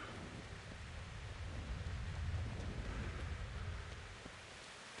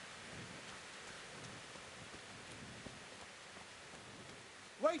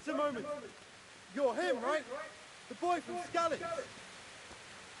 Wait a moment! You're him, right? The boy from Skalitz!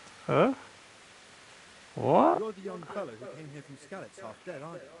 Huh? What? You're the young fellow who came here from Skalitz half dead,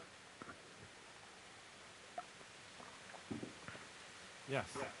 aren't you? Yes.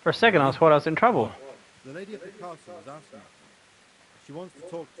 For a second I thought I was in trouble. The lady at the castle was asking you. She wants to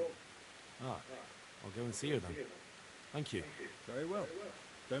talk to you. Ah, I'll go and see her then. Thank you. Very well.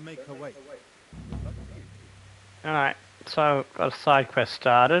 Don't make her wait. Alright, so got a side quest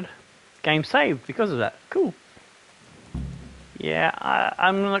started. Game saved because of that. Cool. Yeah,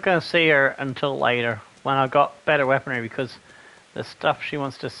 I'm not going to see her until later when I got better weaponry because the stuff she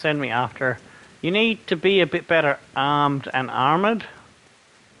wants to send me after. You need to be a bit better armed and armoured.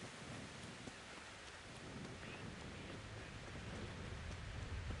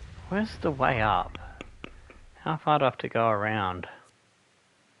 Where's the way up? How far do I have to go around?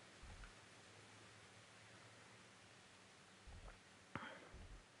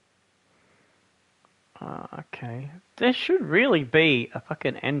 Okay. There should really be a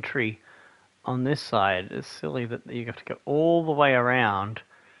fucking entry on this side. It's silly that you have to go all the way around.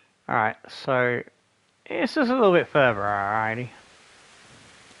 Alright, so it's just a little bit further, alrighty.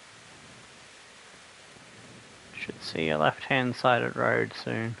 Should see a left-hand sided road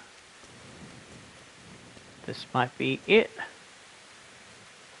soon. This might be it.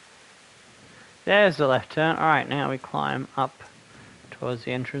 There's the left turn. Alright, now we climb up towards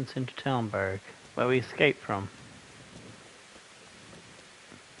the entrance into Townburg, where we escaped from.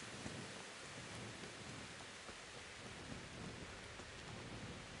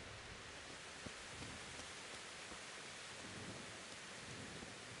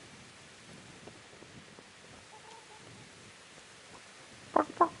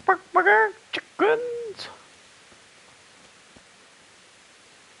 Chickens!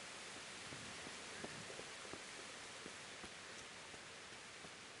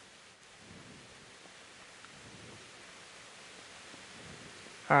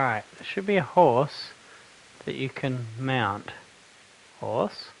 Alright, there should be a horse that you can mount.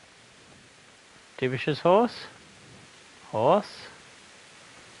 Horse? Divish's horse? Horse?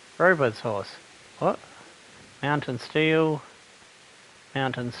 Robert's horse. What? Mountain Steel.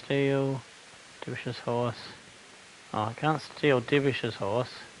 Mountain Steel. Divish's horse. Oh, I can't steal Divish's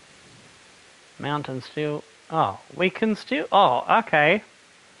horse. Mountain Steel. Oh, we can steal. Oh, okay.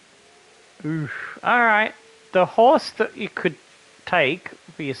 Oof. Alright. The horse that you could take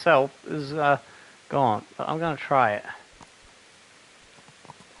for yourself is gone. But I'm going to try it.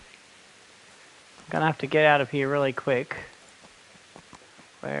 I'm going to have to get out of here really quick.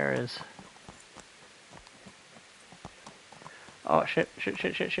 Where is... Oh shit, shit,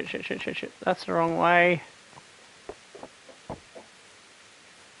 shit, shit, shit, shit, shit, shit, shit. That's the wrong way.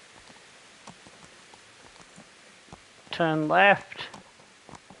 Turn left.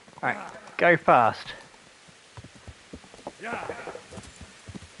 Alright, go fast.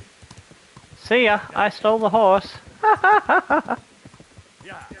 See ya, I stole the horse.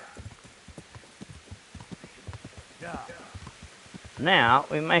 Now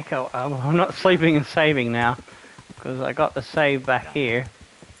we make a. I'm not sleeping and saving now because I got the save back here.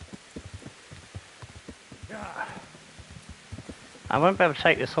 I won't be able to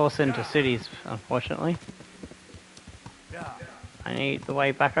take this horse into cities, unfortunately. I need the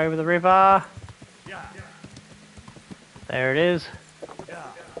way back over the river. There it is.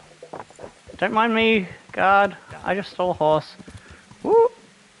 Don't mind me, guard. I just stole a horse. Woo!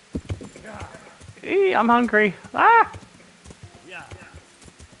 Eee, I'm hungry. Ah!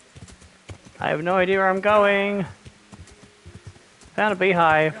 I have no idea where I'm going. Found a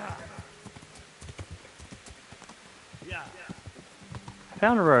beehive.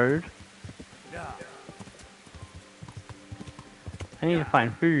 Found a road. I need to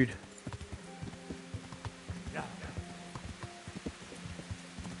find food.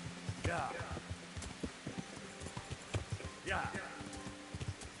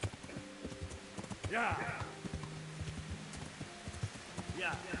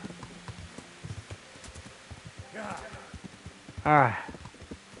 Alright.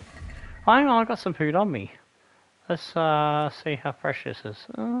 Hang on, I got some food on me. Let's see how fresh this is.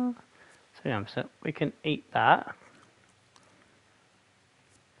 79%. We can eat that.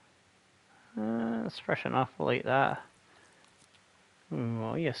 It's fresh enough, we'll eat that.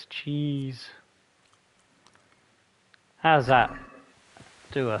 Oh yes, cheese. How's that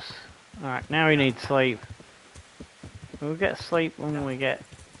do us? Alright, now we need sleep. We'll get sleep when we get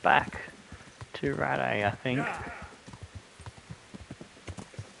back to Rattay, I think.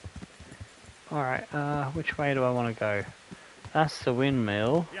 Alright, which way do I want to go? That's the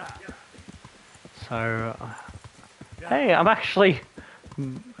windmill. So, hey, I'm actually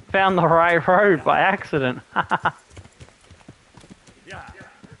found the right road by accident.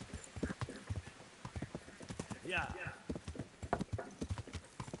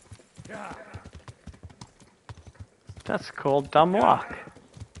 That's called dumb luck.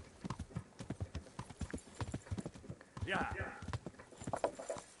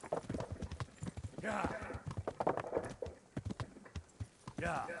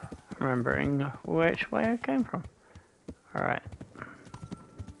 Remembering which way I came from. Alright.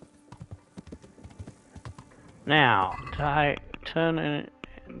 Now, did I turn in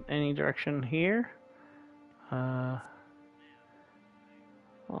any direction here? I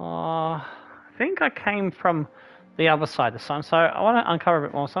think I came from the other side of the sun, so I want to uncover a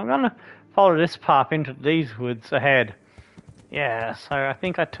bit more, so I'm going to follow this path into these woods ahead. Yeah, so I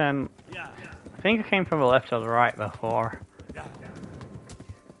think I turned... I think I came from the left or the right before.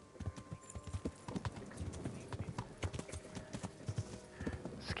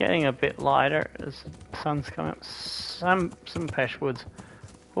 It's getting a bit lighter as the sun's coming up. Some Pesh woods.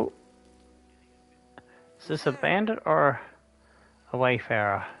 Oh. Is this a bandit or a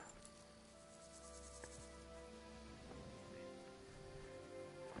wayfarer?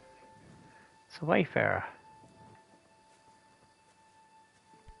 It's a wayfarer.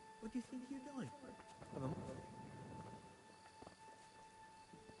 What do you think you're doing?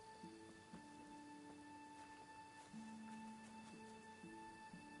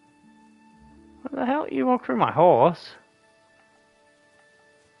 What the hell? You walk through my horse?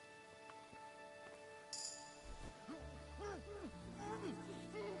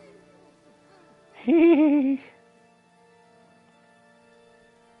 Hee.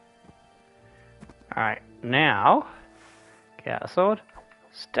 Alright, now get out a sword.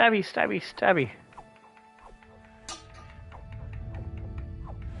 Stabby, stabby, stabby.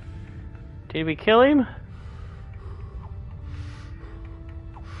 Did we kill him?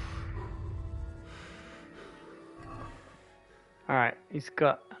 Alright, he's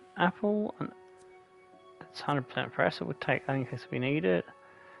got an apple and it's 100% fresh, so we'll take that in case we need it.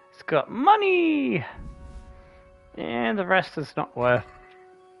 He's got money! And the rest is not worth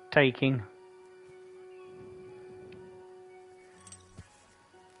taking.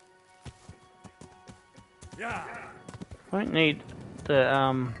 Won't need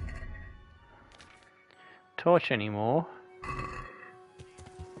the torch anymore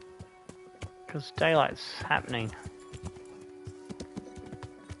because daylight's happening.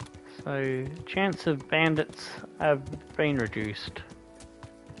 So chance of bandits have been reduced.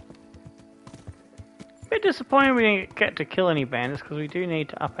 Bit disappointed we didn't get to kill any bandits because we do need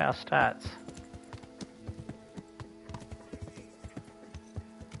to up our stats.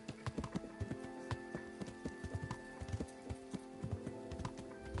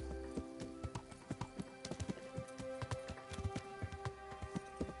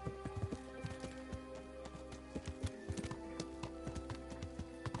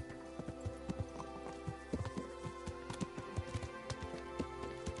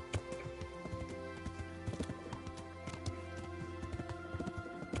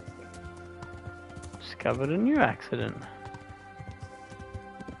 Discovered a new accident.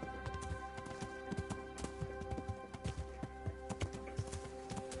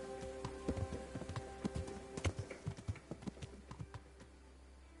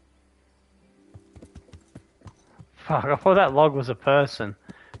 Fuck, I thought that log was a person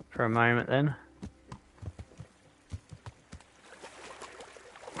for a moment then.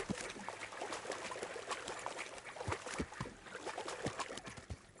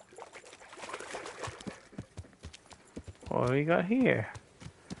 What have we got here?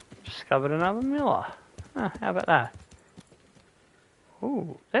 Discovered another miller. How about that?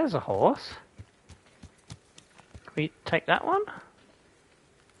 Ooh, there's a horse. Can we take that one?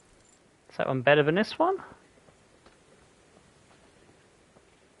 Is that one better than this one?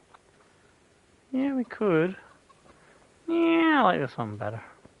 Yeah, we could. Yeah, I like this one better.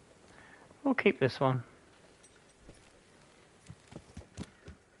 We'll keep this one.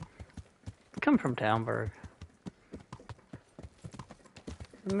 Come from Townburg.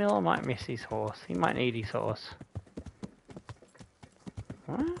 The miller might miss his horse. He might need his horse.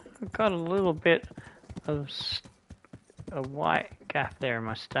 Well, I've got a little bit of a white gap there in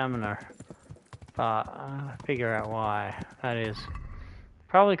my stamina. But I'll figure out why that is.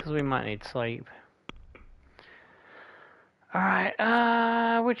 Probably because we might need sleep.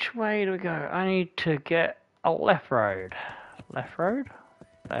 Alright, which way do we go? I need to get a left road. Left road?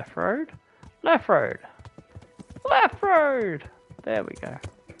 Left road? Left road! Left road! There we go.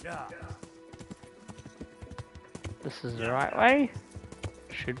 This is the right way.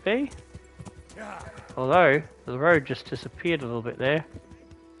 Should be. Although, the road just disappeared a little bit there.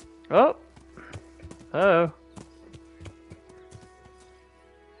 Oh! Oh!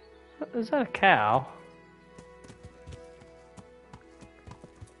 Is that a cow?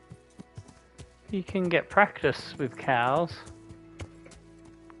 You can get practice with cows.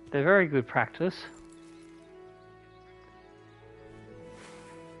 They're very good practice.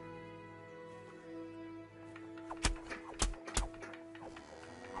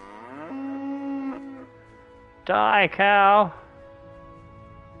 Die, cow!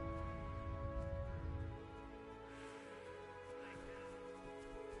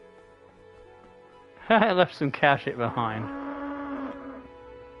 I left some cow shit behind.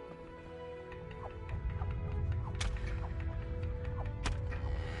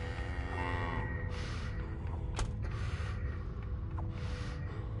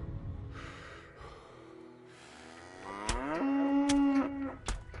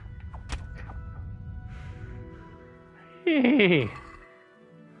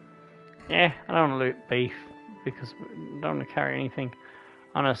 Yeah, I don't want to loot beef because I don't want to carry anything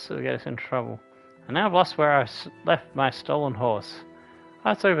on us that will get us in trouble. And now I've lost where I left my stolen horse.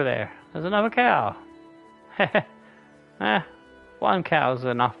 That's over there. There's another cow. One cow is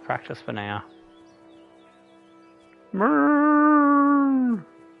enough practice for now. Now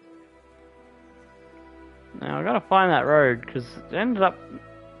I've got to find that road because it ended up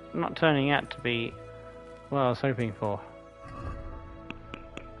not turning out to be what I was hoping for.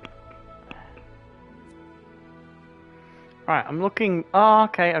 Right, I'm looking. Oh,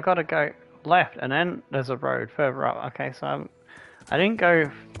 okay, I gotta go left, and then there's a road further up. Okay, so I didn't go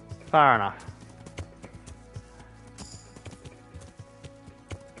far enough.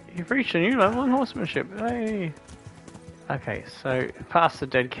 You've reached a new level in horsemanship. Hey. Okay, so past the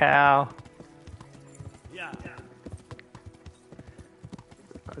dead cow.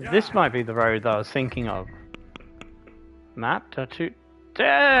 This might be the road that I was thinking of. Map to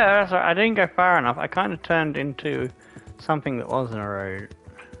there. Sorry, I didn't go far enough. I kind of turned into something that wasn't a road.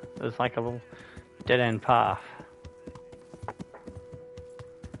 It was like a little dead-end path.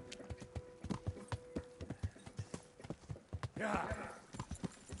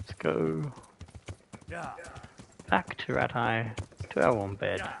 Let's go back to Rattay, to our warm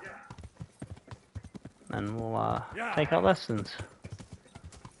bed. And we'll take our lessons.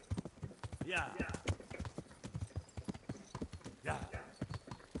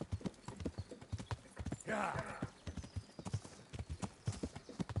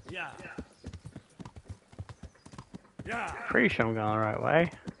 Pretty sure I'm going the right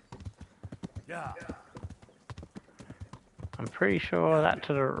way. I'm pretty sure that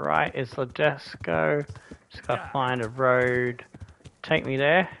to the right is Ledesco. Just gotta find a road. Take me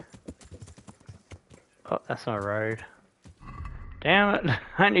there. Oh, that's not a road. Damn it,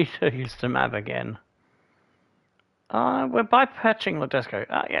 I need to use the map again. We're bypassing Ledesco.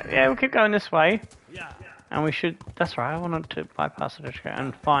 Yeah, we'll keep going this way. And we should, that's right, I wanted to bypass Ledesco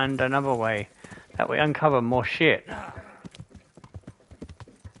and find another way. That we uncover more shit.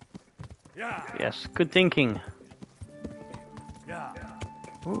 Yes, good thinking.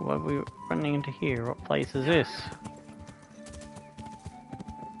 Ooh, what are we running into here? What place is this?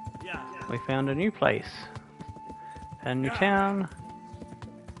 We found a new place. A new town.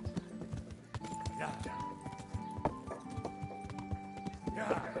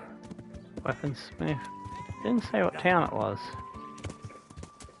 Weaponsmith. Didn't say what town it was.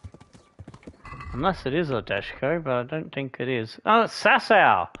 Unless it is Odeshko, but I don't think it is. Oh, it's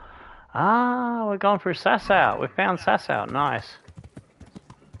Sasau! Ah, we're going through Sasau. We found Sasau. Nice.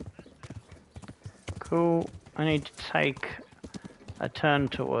 Cool. I need to take a turn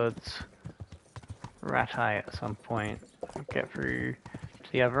towards Rattay at some point. Get through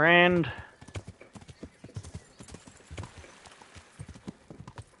to the other end.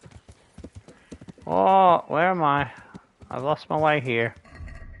 Oh, where am I? I've lost my way here.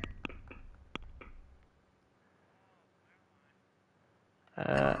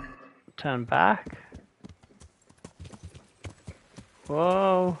 Turn back.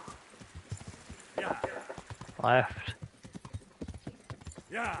 Whoa. Left.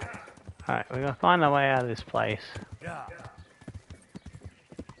 Alright, we're gonna find our way out of this place.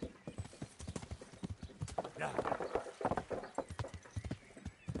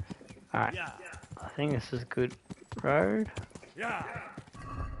 Alright, I think this is a good road.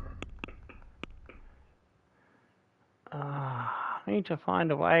 I need to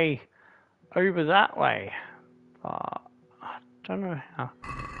find a way over that way. I don't know how.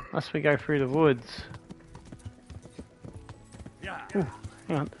 Unless we go through the woods. Ooh,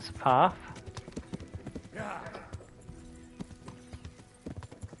 hang on, there's a path.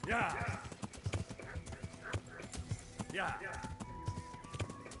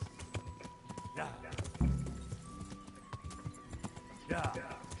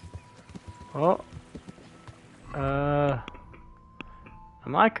 Oh.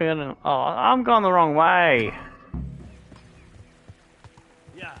 Am I gonna... Oh, I'm going the wrong way.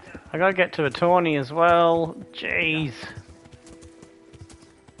 I gotta get to a tawny as well. Jeez.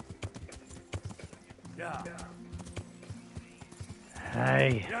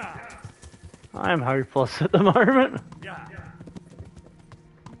 Hey. I'm hopeless at the moment.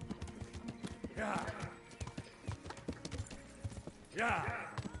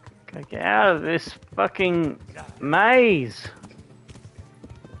 Gotta get out of this fucking maze.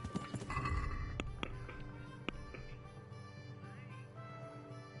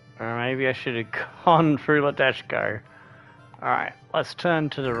 Or maybe I should have gone through Ladeshko. Alright, let's turn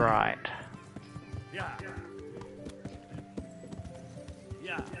to the right.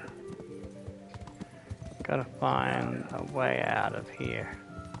 Gotta find a way out of here.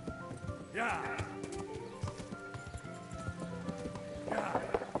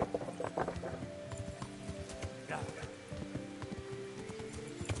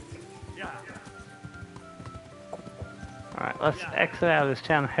 Alright, let's exit out of this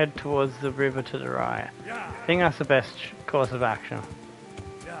town and head towards the river to the right. I think that's the best course of action.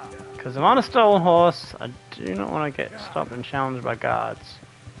 Because I'm on a stolen horse, I do not want to get stopped and challenged by guards.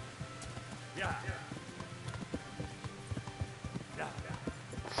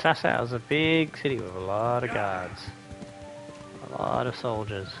 Sasau is a big city with a lot of guards. A lot of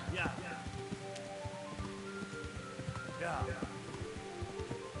soldiers.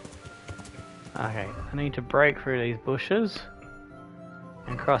 Okay, I need to break through these bushes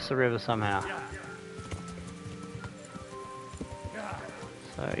and cross the river somehow.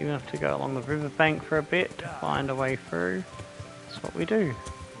 So even have to go along the riverbank for a bit to find a way through. That's what we do.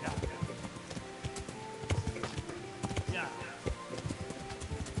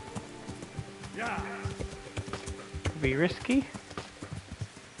 Could be risky.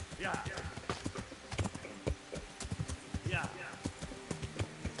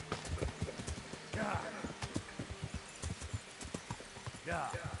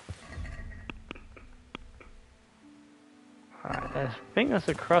 Alright, I think there's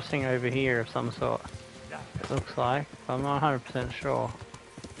a crossing over here of some sort. It looks like, but I'm not 100% sure.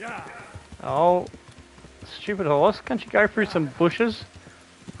 Oh, stupid horse, can't you go through some bushes?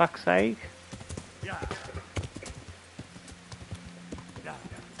 Fuck's sake.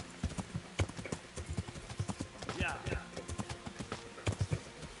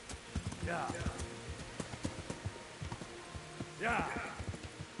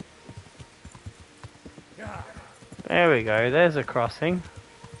 There we go, there's a crossing.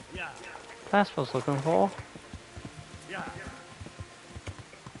 That's what I was looking for.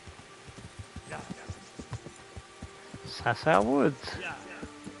 Sasau Woods.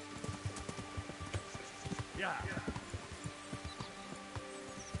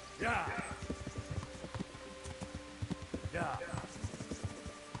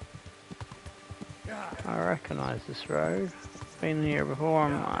 I recognise this road. been here before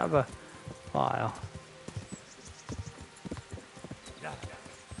on my other file.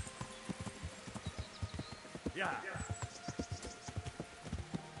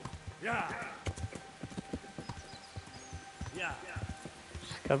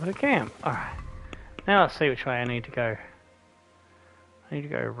 Discover the camp. Alright. Now let's see which way I need to go. I need to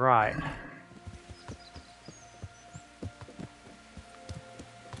go right.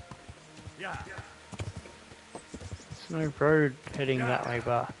 There's no road heading that way,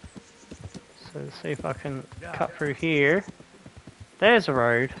 but... So let's see if I can cut through here. There's a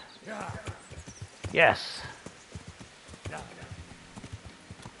road. Yes.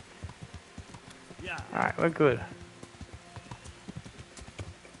 Alright, we're good.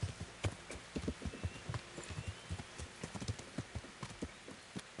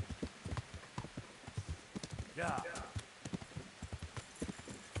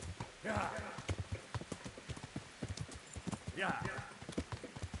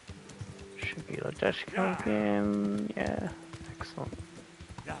 Should be the dash go again. Yeah, excellent.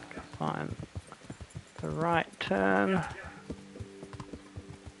 Fine. The right turn.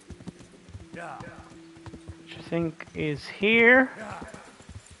 Which I think is here.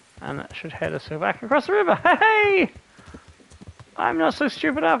 And that should head us back across the river. Hey! I'm not so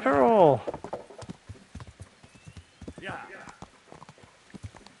stupid after all.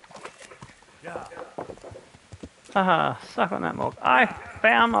 Haha, suck on that Mork. I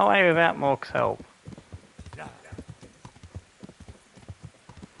found my way without Mork's help.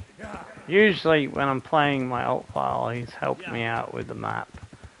 Usually when I'm playing my alt file, he's helped me out with the map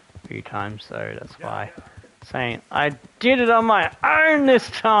a few times, so that's why I'm saying I did it on my own this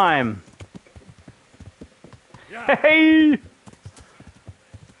time. Hey!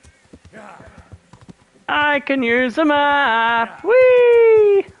 I can use the map.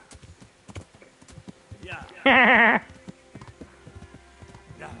 Whee! I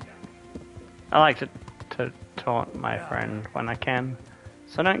like to taunt my friend when I can,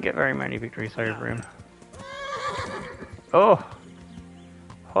 so I don't get very many victories over him. Oh!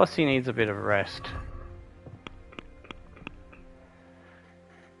 Horsey needs a bit of a rest.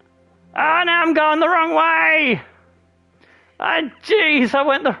 Oh, now I'm going the wrong way! Oh, jeez, I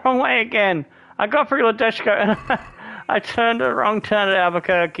went the wrong way again. I got through Ladeshko and I turned a wrong turn at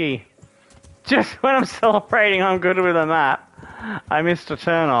Albuquerque. Just when I'm celebrating I'm good with a map, I missed a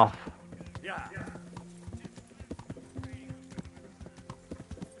turn off.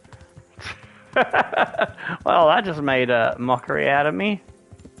 Well, that just made a mockery out of me.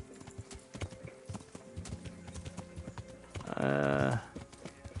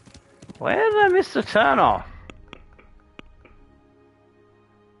 Where did I miss the turn off?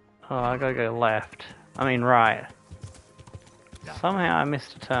 Oh, I gotta go left. I mean right. Somehow I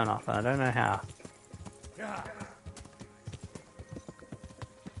missed a turn off, and I don't know how.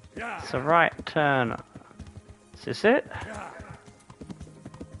 It's a right turn. Is this it?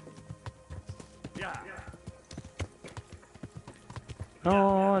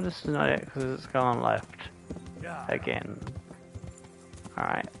 No, this is not it, because it's gone left. Again.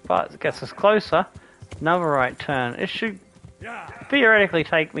 Alright, but it gets us closer. Another right turn. It should theoretically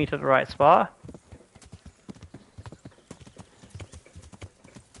take me to the right spot.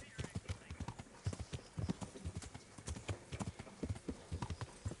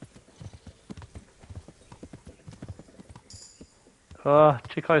 Oh,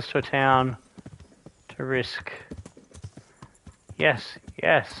 too close to a town to risk. Yes,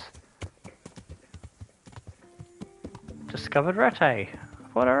 yes. Discovered Rattay.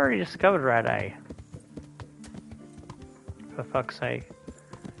 I thought I already discovered Rattay. For fuck's sake.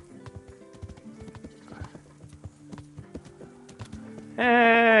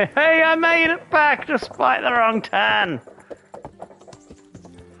 Hey, hey, I made it back despite the wrong turn.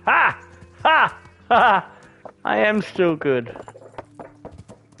 Ha! Ha! Ha! I am still good.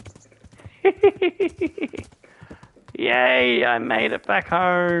 Yay, I made it back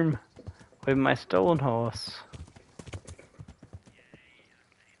home with my stolen horse.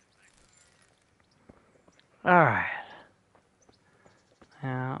 Alright.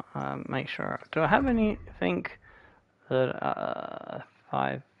 Now, make sure. Do I have anything that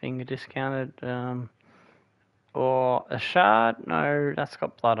 5 finger discounted? Or a shard? No, that's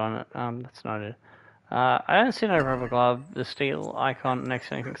got blood on it. That's not it. I don't see no rubber glove, the steel icon next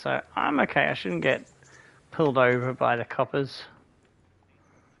to anything, so I'm okay. I shouldn't get pulled over by the coppers.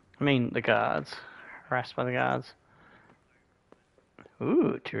 I mean, the guards. Harassed by the guards.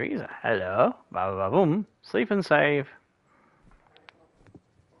 Ooh, Teresa. Hello. Ba-ba-boom. Sleep and save.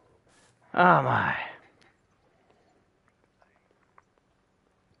 Oh my.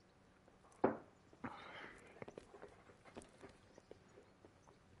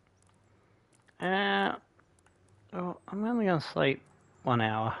 Oh, I'm only going to sleep 1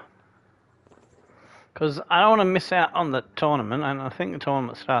 hour. Because I don't want to miss out on the tournament, and I think the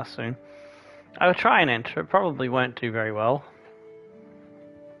tournament starts soon. I will try and enter. It probably won't do very well.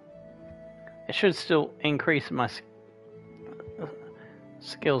 It should still increase my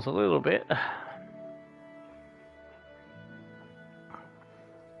skills a little bit.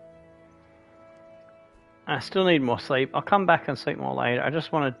 I still need more sleep. I'll come back and sleep more later. I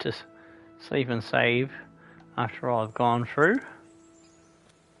just wanted to sleep and save after all I've gone through.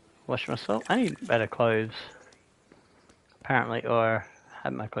 Wash myself. I need better clothes. Apparently, or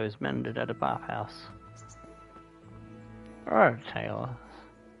had my clothes mended at a bathhouse. Or a tailor.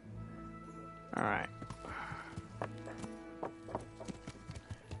 Alright.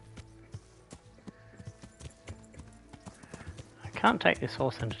 I can't take this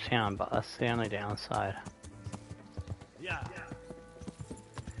horse into town, but that's the only downside. Yeah.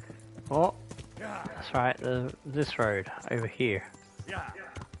 Oh, that's right, this road over here. Yeah.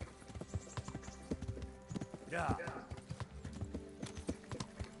 Yeah.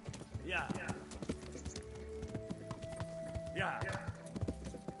 Yeah. Yeah.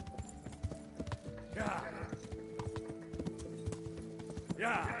 Yeah.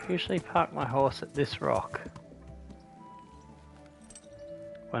 Yeah. Usually park my horse at this rock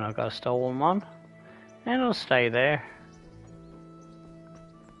when I've got a stolen one, and it'll stay there.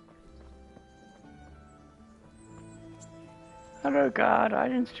 Hello, God, I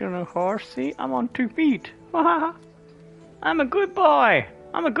didn't steal no horse. See, I'm on 2 feet. I'm a good boy.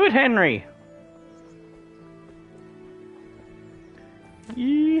 I'm a good Henry.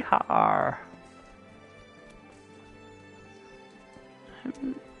 Yeehaw.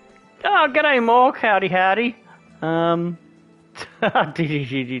 Oh, g'day, Mork. Howdy, howdy. Tommo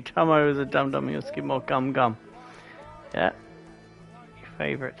was a dum-dum. He'll skip more gum. Yeah. Your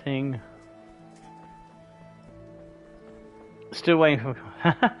favourite thing. Still waiting for...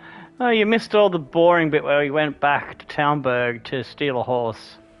 Oh, you missed all the boring bit where we went back to Townburg to steal a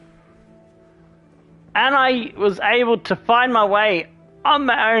horse. And I was able to find my way on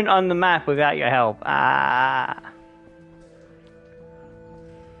my own on the map without your help.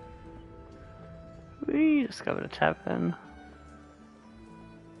 We discovered a tavern.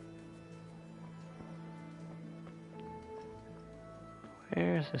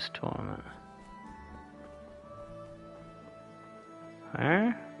 Where is this tournament?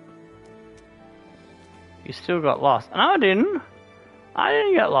 Where? You still got lost. No, I didn't. I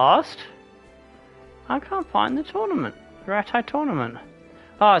didn't get lost. I can't find the tournament. The Rattay tournament.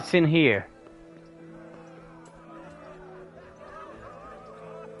 Oh, it's in here.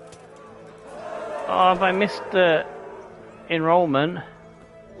 Oh, if I missed the enrollment.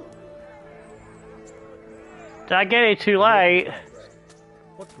 Did I get it too late?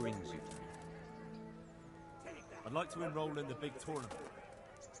 What brings you? I'd like to enroll in the big tournament.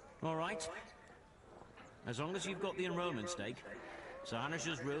 All right. As long as you've got the enrollment stake, Sir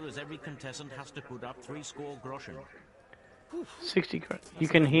Hanish's rule is every contestant has to put up 60 groschen. 60 groschen. You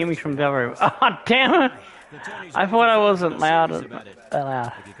can hear me from the other room. Oh, damn it! I thought I wasn't loud. If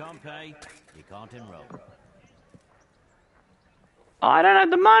you can't pay, you can't enroll. Oh, I don't have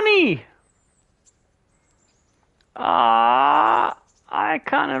the money! I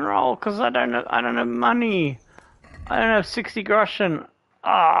can't enroll because I don't have money. I don't have 60 groschen.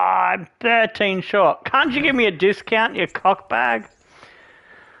 I'm 13 short. Can't you give me a discount, you cockbag?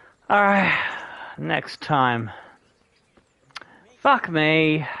 Alright, next time. Fuck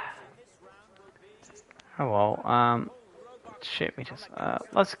me. Oh well, shit, we just,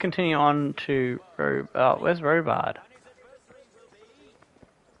 let's continue on to, where's Robard?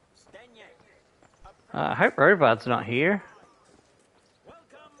 I hope Robard's not here.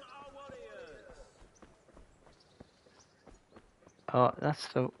 Oh, that's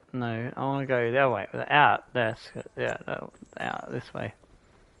the... No, I want to go the other way. Out. That's... Yeah, no, out. This way.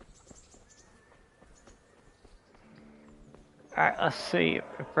 Alright, let's see.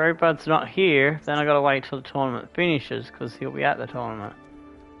 If Robard's not here, then I gotta wait till the tournament finishes, because he'll be at the tournament.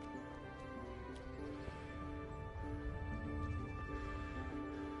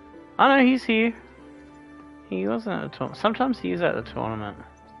 Oh no, he's here. He wasn't at the tournament. Sometimes he is at the tournament.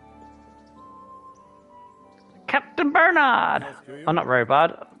 Captain Bernard! Oh, not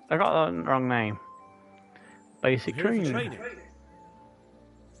Robard. I got the wrong name. Basic training.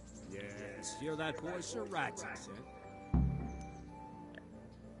 Yes, you're that boy Sir Rattay said.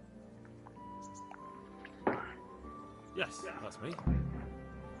 Yes, that's me.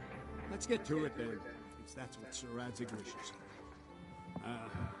 Let's get to it then, since that's what Sir Rattay wishes.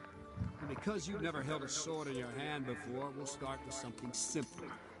 And because you've never held a sword in your hand before, we'll start with something simple.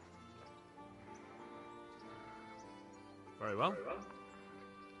 Very well.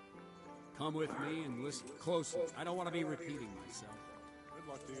 Come with me and listen closely. I don't want to be repeating myself. Good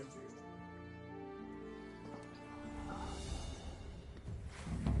luck to you.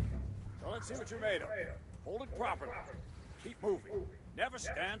 So let's see what you're made of. Hold it properly. Keep moving. Never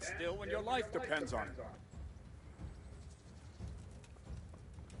stand still when your life depends on it.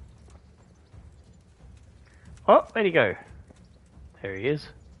 Oh, where'd he go? There he is.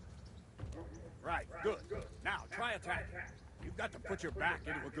 Right, good. Now, try attacking. You've got to put your back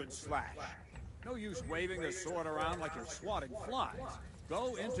into a good slash. No use waving the sword around like you're swatting flies.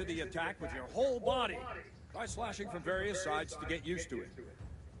 Go into the attack with your whole body. Try slashing from various sides to get used to it.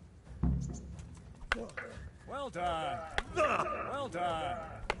 Well done. Well done.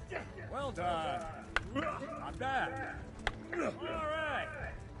 Well done. Not bad. All right.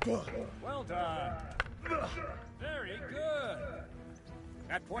 Well done. Very good.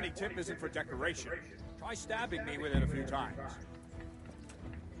 That pointy tip isn't for decoration. Try stabbing me with it a few times.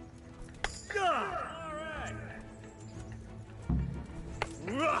 All right.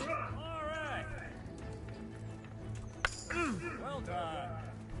 All right. Well done.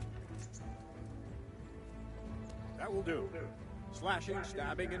 That will do. Slashing,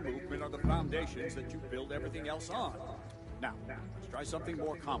 stabbing, and movement are the foundations that you build everything else on. Now, let's try something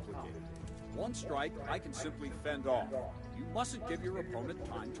more complicated. One strike, I can simply fend off. You mustn't give your opponent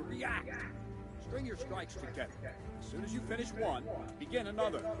time to react. String your strikes together. As soon as you finish one, begin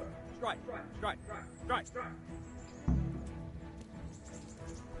another. Strike, strike, strike.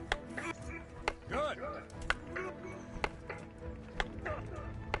 Good.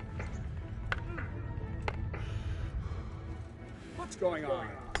 What's going on?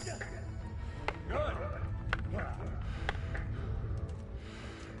 Good.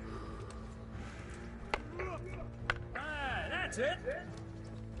 That's it.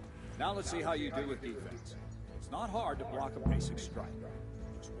 Now let's see how you do with defense. It's not hard to block a basic strike.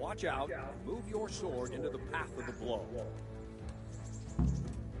 Just watch out and move your sword into the path of the blow.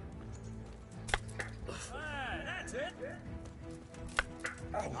 That's it.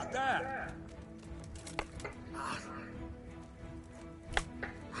 Not bad.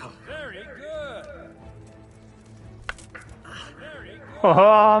 Very good. Very good. Oh,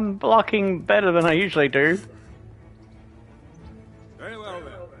 I'm blocking better than I usually do. Very well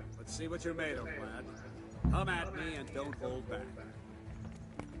then. Let's see what you're made of, lad. Come at me and don't hold back.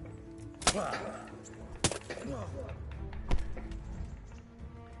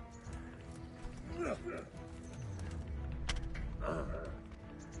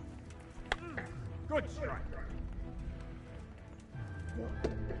 Good strike.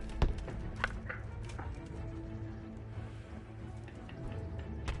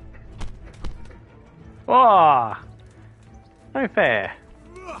 Oh, no fair.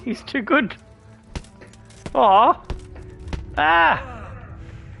 He's too good. Oh,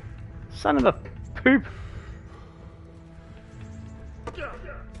 son of a poop.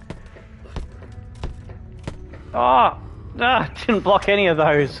 Oh, didn't block any of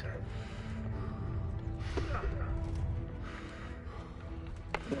those.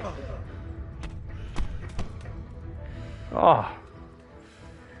 Oh.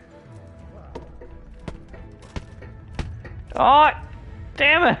 Oh,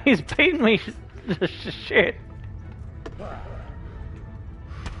 damn it, he's beating me to shit.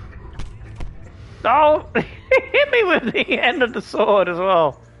 Oh, he hit me with the end of the sword as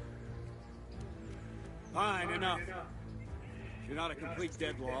well. Fine, enough. You're not a complete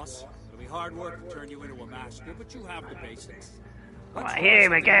dead loss. It'll be hard work to turn you into a master, but you have the basics. I hear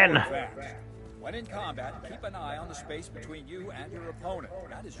him again. When in combat, keep an eye on the space between you and your opponent.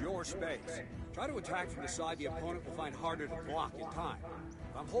 That is your space. Try to attack from the side the opponent will find harder to block in time.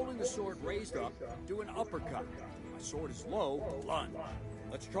 If I'm holding the sword raised up, do an uppercut. If my sword is low, lunge.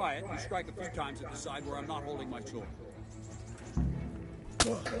 Let's try it. You strike a few times at the side where I'm not holding my sword.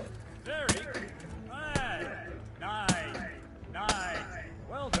 Very good. Nice.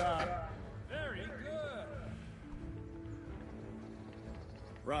 Well done. Very good.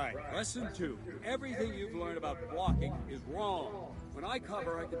 Right. Lesson 2. Everything you've learned about blocking is wrong. When I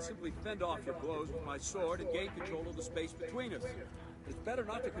cover, I can simply fend off your blows with my sword and gain control of the space between us. It's better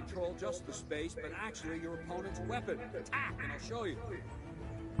not to control just the space, but actually your opponent's weapon. Attack, and I'll show you.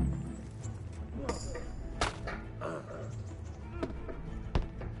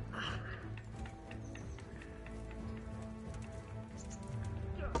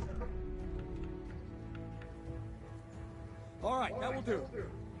 All right, that will do.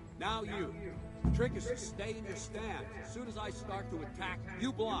 Now you. The trick is to stay in your stance. As soon as I start to attack,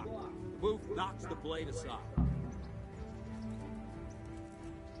 you block. The move knocks the blade aside.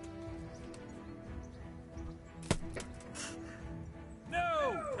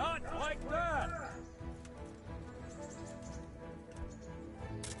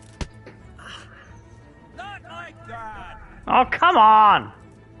 Oh, come on!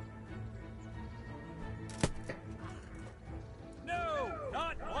 No,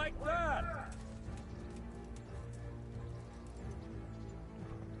 not like that.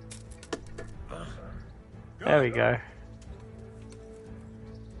 There we go.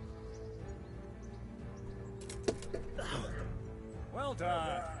 Well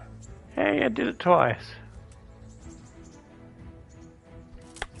done. Hey, I did it twice.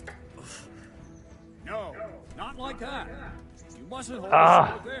 No, not like that. You mustn't hold Ah.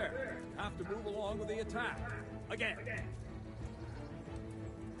 the sword there. You have to move along with the attack. Again.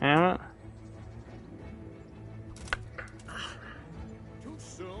 Damn it. Too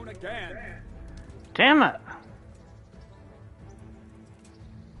soon again. Damn it.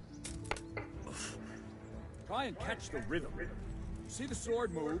 Try and catch the rhythm. See the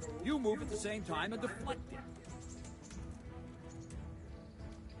sword move, you move at the same time and deflect it.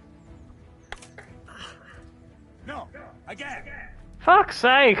 No, again. Fuck's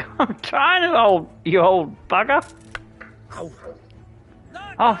sake, I'm trying to, you old bugger.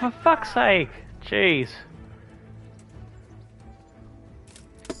 Oh, for fuck's sake. Jeez.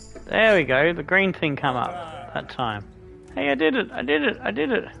 There we go, the green thing come up that time. Hey, I did it, I did it, I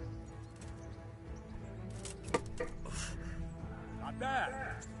did it. Not bad.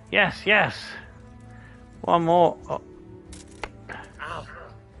 Yes, yes. One more. Oh.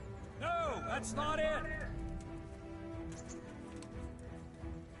 No, that's not it.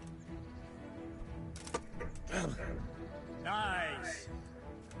 Nice.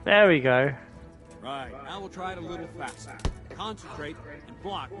 There we go. Right, now we'll try it a little faster. Concentrate and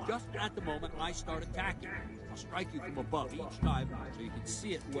block just at the moment I start attacking. I'll strike you from above each time so you can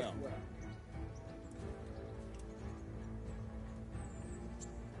see it well.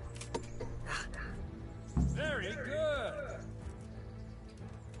 Very good.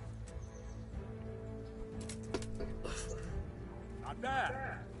 Not bad.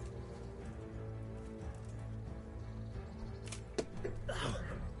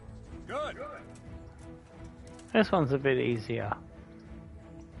 Good. This one's a bit easier.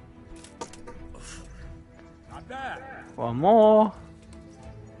 Not bad. One more.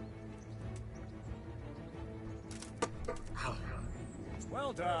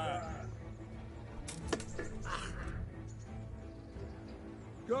 Well done.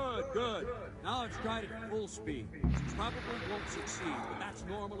 Good, good. Now let's try it at full speed. Probably won't succeed, but that's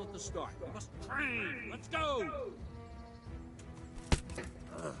normal at the start. We must train. Let's go.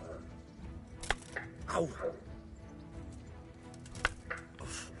 Ow.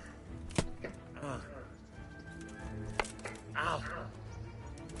 Ow.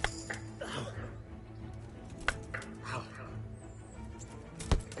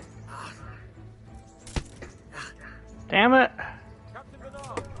 Damn it.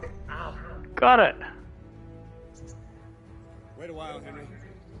 Got it. Wait a while, Henry.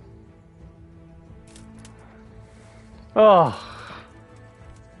 Oh.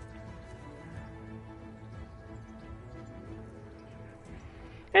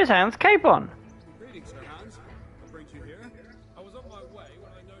 Here's Hans Capon. Greetings, Sir Hans. What brings you here? I was on my way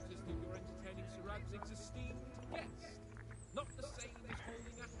when I noticed that you're entertaining Sir Radzig's esteemed guest. Not the same as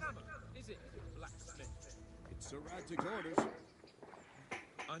holding a hammer, is it, blacksmith? It's Sir Radzig's orders.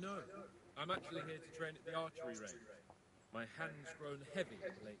 I know. I'm actually here to train at the archery range. My hand's grown heavy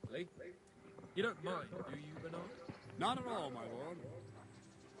lately. You don't mind, do you, Bernard? Not at all, my lord.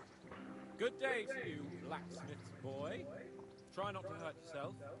 Good day to you, blacksmith's boy. Try not to hurt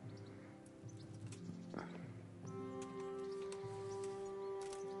yourself.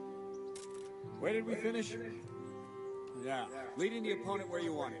 Where did we finish? Yeah, leading the opponent where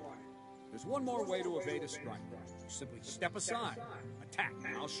you want it. There's one more way to evade a strike. You simply step aside. Attack.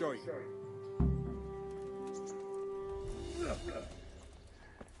 I'll show you.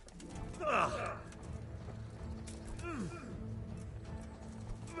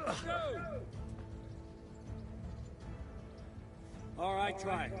 All right,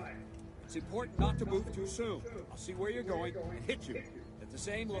 try it. It's important not to move too soon. I'll see where you're going and hit you. The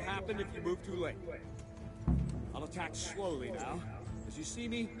same will happen if you move too late. I'll attack slowly now. As you see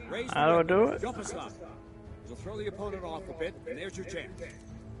me, raise the How do I weapon, do it? jump aside. It'll throw the opponent off a bit, and there's your chance.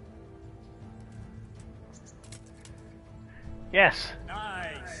 Yes.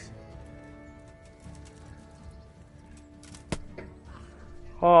 Nice.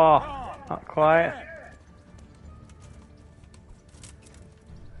 Oh, not quite.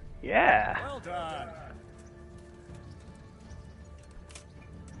 Yeah. Well done.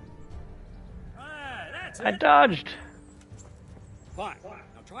 That's it. I dodged. Fine. Now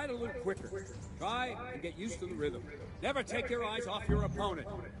try it a little quicker. Try and get used to the rhythm. Never take your eyes off your opponent.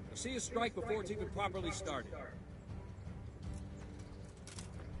 You'll see a strike before it's even properly started.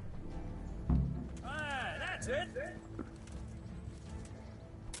 That's it.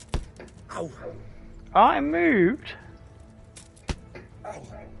 Ow. I moved.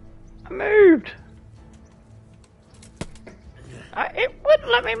 I moved. It wouldn't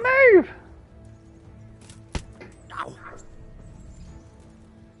let me move. Ow.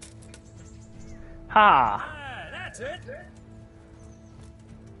 Ha. That's it.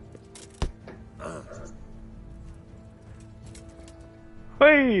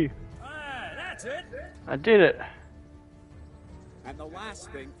 Whee. That's it. I did it. And the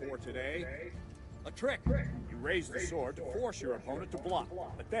last thing for today, a trick. You raise the sword to force your opponent to block,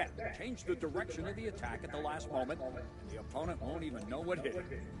 but then change the direction of the attack at the last moment, and the opponent won't even know what hit it.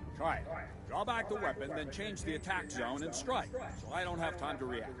 Try it. Draw back the weapon, then change the attack zone and strike, so I don't have time to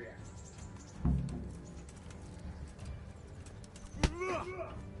react.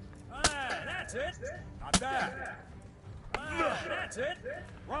 That's it. Not bad. That's it.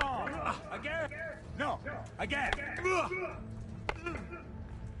 Wrong. Again. No. Again.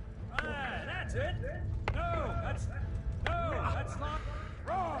 That's it. No, that's not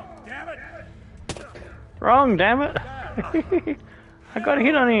wrong. Damn it. Wrong, damn it. I got a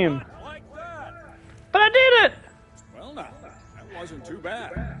hit on him. Like that. But I did it. Well, now that wasn't too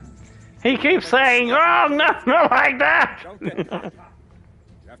bad. He keeps saying wrong, no, not like that. Don't get cocky.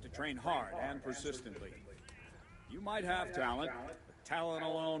 You have to train hard and persistently. You might have talent, but talent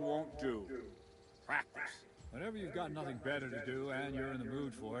alone won't do. Practice. Whenever you've got nothing better to do and you're in the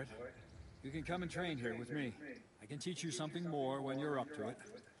mood for it, you can come and train here with me. I can teach you something more when you're up to it.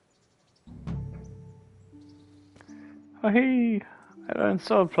 Oh, hey, I learned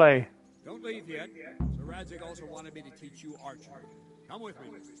swordplay. Don't leave yet. Sir Rattay also wanted me to teach you archery. Come with me.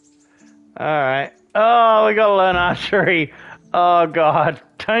 Alright. Oh, we gotta learn archery. Oh, God.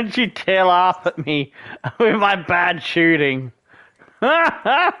 Don't you dare laugh at me with my bad shooting.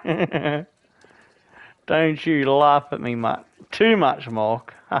 Don't you laugh at me too much, Mork.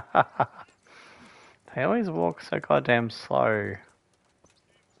 They always walk so goddamn slow.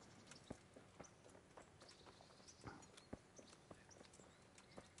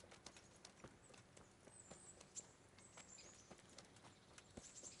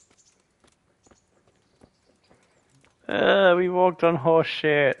 We walked on horse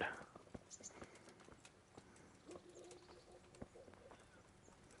shit.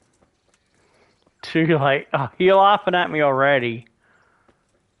 Too late. Oh, you're laughing at me already.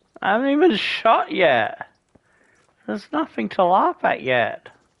 I haven't even shot yet. There's nothing to laugh at yet.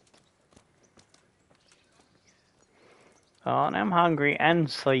 Oh, and I'm hungry and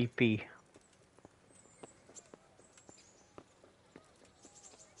sleepy.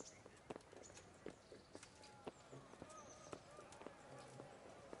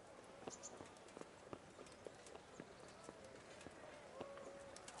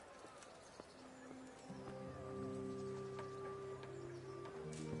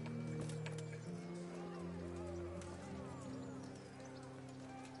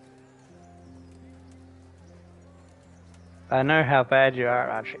 I know how bad you are,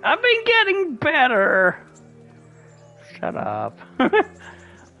 actually. I've been getting better! Shut up.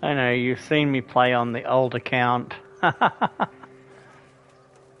 I know, you've seen me play on the old account.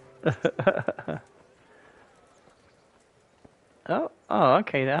 Oh,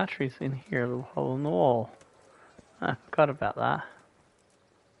 okay, the archery's in here, a little hole in the wall. I forgot about that.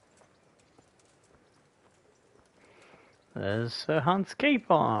 There's Sir Hunt's keep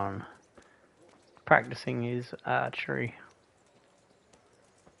on. Practicing his archery.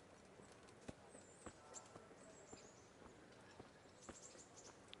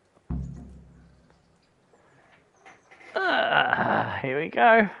 Here we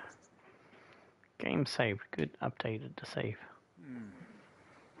go. Game saved. Good, updated to save.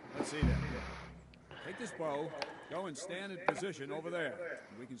 Let's see then. Take this bow, go and stand in position over there,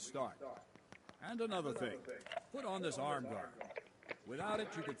 and we can start. And another thing, put on this arm guard. Without it,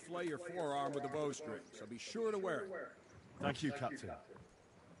 you could flay your forearm with a bowstring, so be sure to wear it. Thank you, Captain.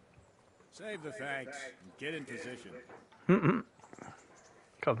 Save the thanks, and get in position.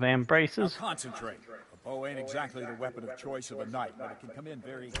 Got van braces. Now concentrate. A bow ain't exactly the weapon of choice of a knight, but it can come in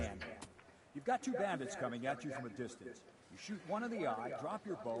very handy. You've got two bandits coming at you from a distance. You shoot one in the eye, drop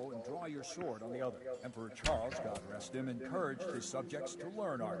your bow, and draw your sword on the other. Emperor Charles, God rest him, encouraged his subjects to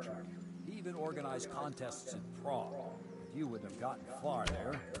learn archery. He even organized contests in Prague. If you wouldn't have gotten far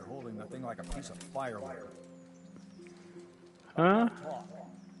there, you're holding the thing like a piece of firewood. Huh?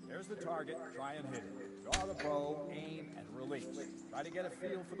 There's the target. Try and hit it. Draw the bow, aim, and release. Try to get a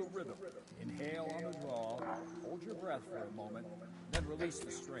feel for the rhythm. Inhale on the draw, hold your breath for a moment, then release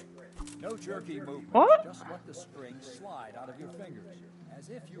the string. No jerky movement. What? Just let the string slide out of your fingers. As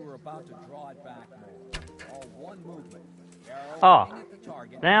if you were about to draw it back more. All one movement. Oh,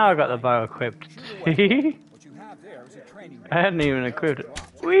 now I got the bow equipped. What you have there is a training. I hadn't even equipped it.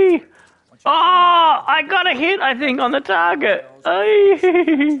 Whee! Oh, I got a hit, I think, on the target.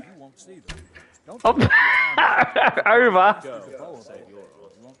 Oh, over.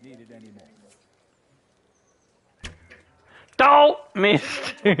 Don't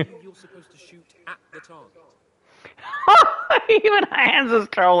missed. You're supposed to shoot at the target. Even Hans is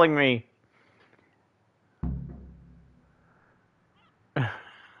trolling me.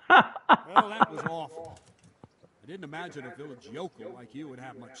 Well, that was awful. I didn't imagine a village yokel like you would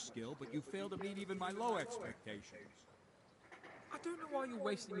have much skill, but you failed to meet even my low expectations. I don't know why you're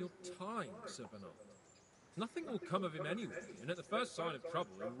wasting your time, Sir Bernard. Nothing will come of him anyway, and at the first sign of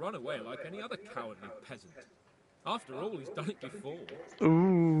trouble, he'll run away like any other cowardly peasant. After all, he's done it before.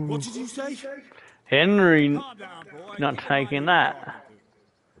 Ooh. What did you say? Henry, not taking that.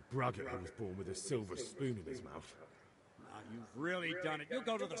 A braggart who was born with a silver spoon in his mouth. You've really done it. You'll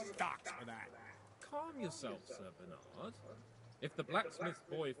go to the stocks for that. Calm yourself, Sir Bernard. If the blacksmith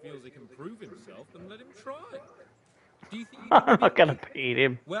boy feels he can prove himself, then let him try. Do you think I'm not gonna beat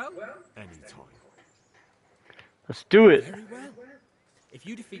him. Well, anytime. Let's do it. Very well. If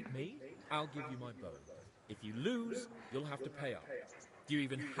you defeat me, I'll give you my bow. If you lose, you'll have to pay up. Do you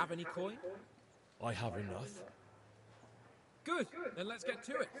even have any coin? I have enough. Good. Then let's get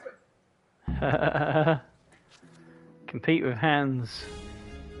to it. Compete with hands.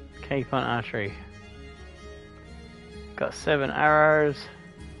 Cape on archery. Got 7 arrows.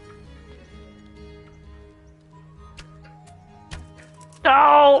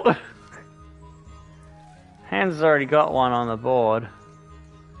 No! Hands has already got one on the board.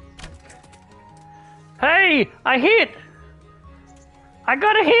 Hey! I hit! I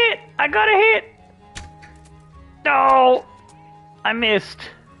got a hit! I got a hit! No! I missed.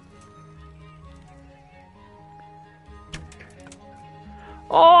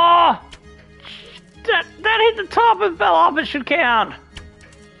 Oh! That hit the top and fell off. It should count.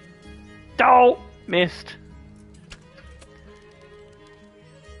 Oh! Missed.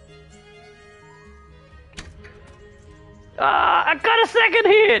 I got a second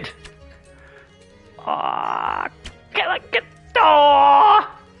hit! Get oh!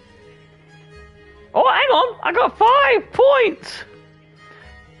 Oh, hang on! I got 5 points!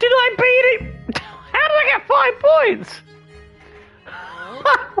 Did I beat him? How did I get 5 points? I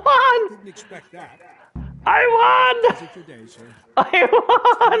won! Didn't expect that. I won! Visit your day, sir. I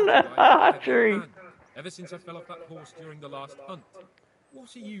won! Archery! Ever since I fell off that horse during the last hunt.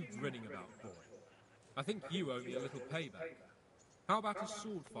 What are you grinning about, boy? I think you owe me a little payback. How about a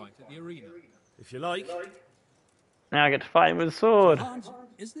sword fight at the arena? If you like. Now I get to fight him with a sword. Hans,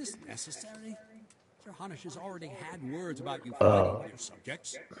 is this necessary? Sir Hanish has already had words about you fighting with your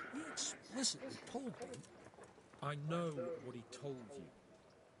subjects. He explicitly told me. I know what he told you.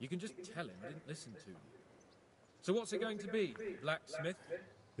 You can just tell him I didn't listen to you. So what's it going to be, blacksmith?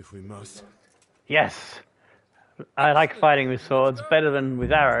 If we must. Yes. I like fighting with swords better than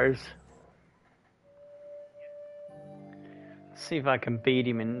with arrows. Let's see if I can beat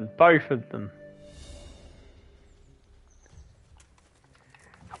him in both of them.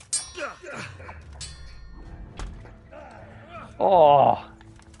 Oh!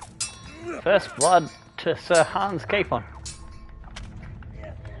 First blood to Sir Hans Capon.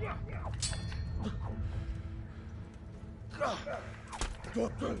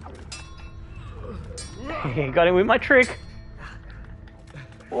 Got him with my trick.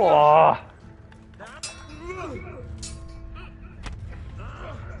 Oh!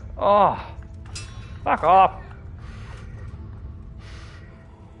 Oh! Fuck off!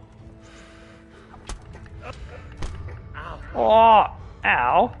 Oh!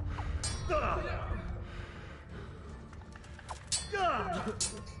 Ow!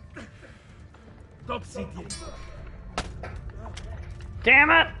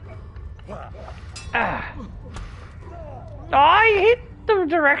 Damn it! Ah. Oh, I hit the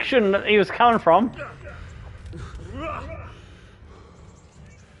direction that he was coming from.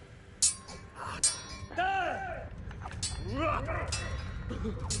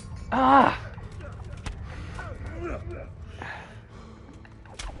 Ah!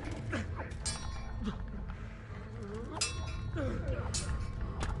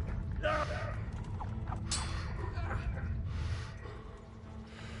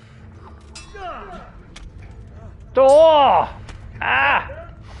 Oh! Ah!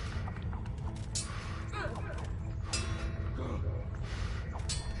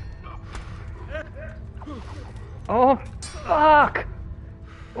 Oh, fuck!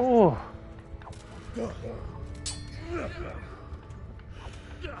 Oh.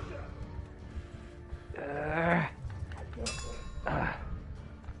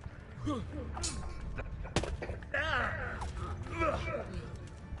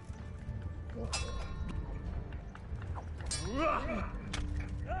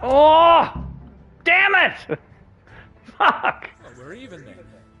 Oh! Damn it! Fuck! Well, we're even then.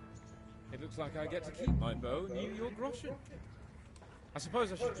 It looks like I get to keep my bow and you your groschen. I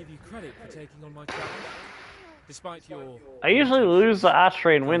suppose I should give you credit for taking on my challenge. Despite your... I usually lose the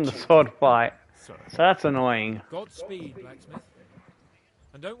archery and win the sword fight. So that's annoying. Godspeed, blacksmith.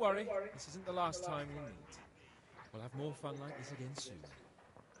 And don't worry, this isn't the last time we'll meet. We'll have more fun like this again soon.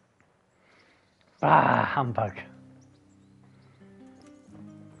 Ah, humbug.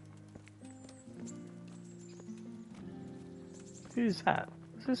 Who's that?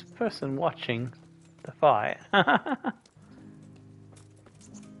 Is this person watching the fight?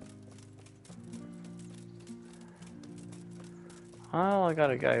 Well, I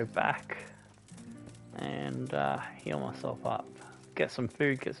gotta go back and heal myself up. Get some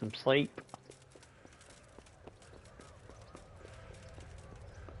food, get some sleep.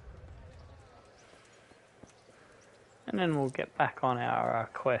 And then we'll get back on our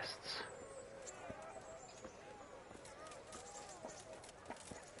quests.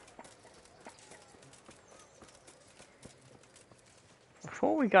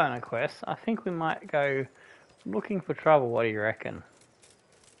 Before we go on a quest, I think we might go looking for trouble. What do you reckon?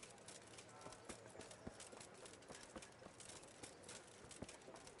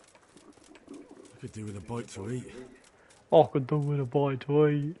 I could do with a bite to eat. I could do with a bite to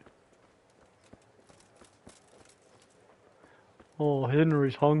eat. Oh,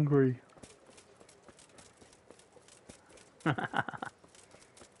 Henry's hungry.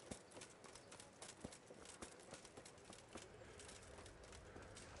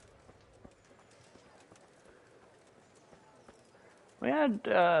 We had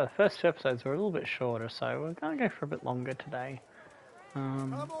first two episodes were a little bit shorter, so we're going to go for a bit longer today.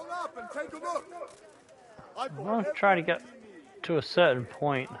 Come on up and take a look. I want to try to get to a certain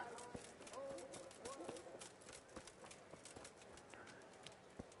point.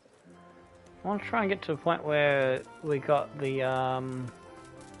 I want to try and get to a point where we got the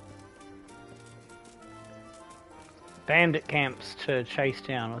bandit camps to chase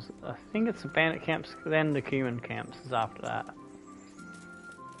down. I think it's the bandit camps, then the human camps is after that.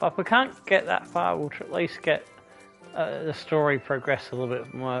 But if we can't get that far, we'll at least get the story progress a little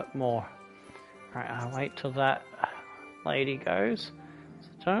bit more. Right, I'll wait till that lady goes.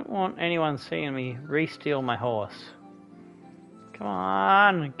 So don't want anyone seeing me re-steal my horse. Come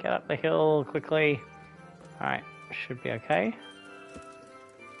on, get up the hill quickly. Alright, should be okay.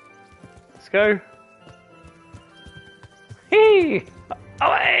 Let's go. Hee!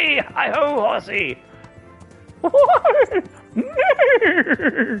 Away! Hi-ho, horsey!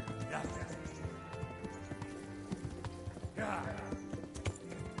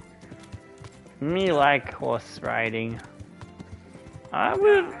 Me like horse riding. I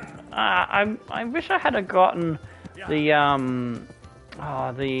would. I wish I had gotten the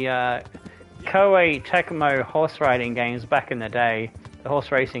Koei Tecmo horse riding games back in the day. The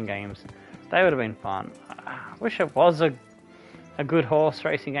horse racing games. They would have been fun. I wish it was a good horse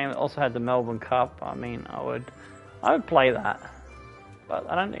racing game that also had the Melbourne Cup. I mean, I would play that, but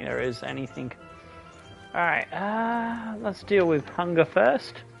I don't think there is anything. Alright, let's deal with hunger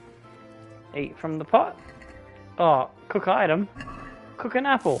first. Eat from the pot. Oh, cook item. Cook an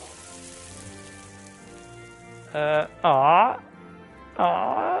apple. You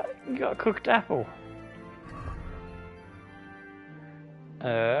got a cooked apple.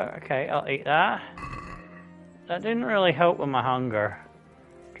 Okay, I'll eat that. That didn't really help with my hunger.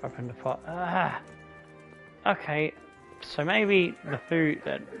 Drop in the pot. Okay, so maybe the food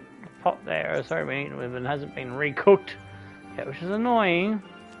that the pot there has already been eaten with and hasn't been recooked yet, which is annoying.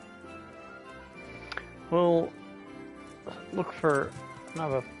 We'll look for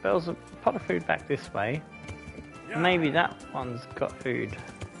another. There was a pot of food back this way. Maybe that one's got food.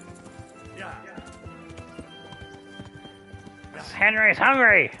 Henry's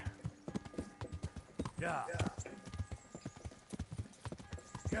hungry!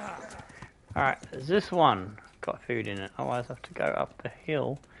 Alright, has this one got food in it? Otherwise I have to go up the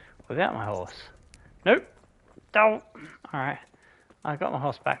hill without my horse. Nope! Don't! Alright, I got my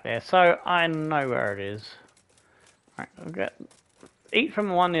horse back there, so I know where it is. Alright, eat from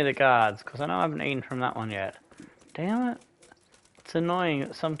the one near the guards, because I know I haven't eaten from that one yet. Damn it! It's annoying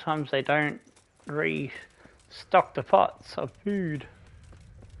that sometimes they don't restock the pots of food.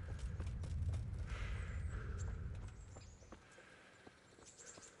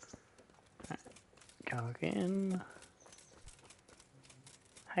 Go again.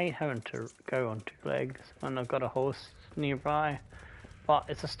 hate having to go on 2 legs when I've got a horse nearby. But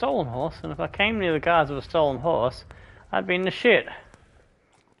it's a stolen horse, and if I came near the guards with a stolen horse, I'd be in the shit.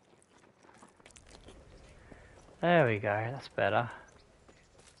 There we go, that's better.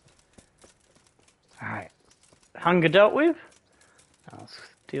 Alright. Hunger dealt with. Now let's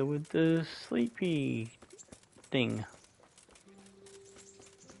deal with the sleepy thing.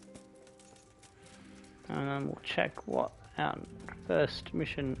 And then we'll check what our first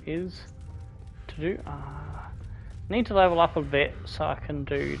mission is to do. Need to level up a bit so I can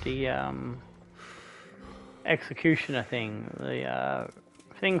do the executioner thing, the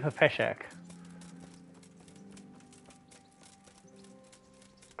thing for Peshek.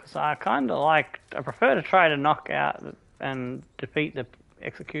 Because I kind of like, I prefer to try to knock out and defeat the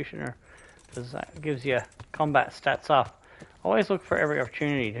executioner, because that gives you combat stats up. I always look for every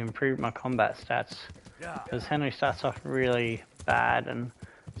opportunity to improve my combat stats, because Henry starts off really bad, and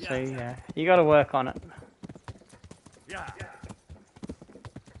so yeah, you got to work on it.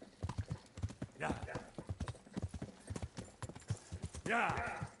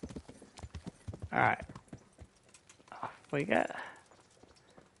 Alright, off we get.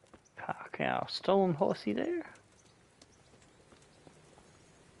 Park our stolen horsey there.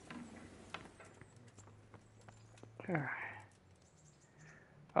 Alright.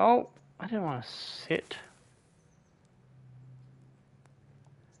 Oh, I didn't want to sit.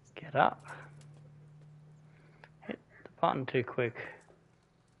 Get up. Hit the button too quick.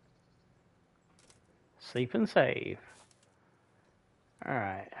 Sleep and save.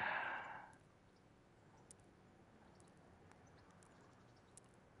 Alright.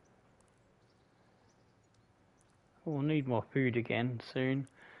 We'll need more food again soon.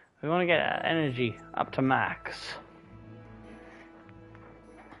 We want to get our energy up to max.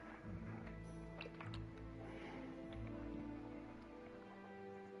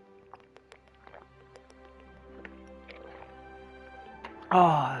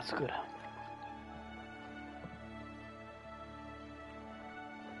 Oh, that's good.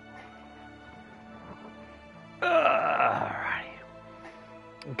 Alrighty.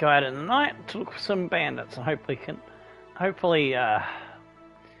 Go out in the night to look for some bandits and hopefully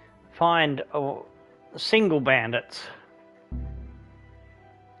find single bandits.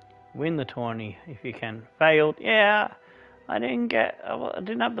 Win the tourney if you can. Failed. Yeah, I didn't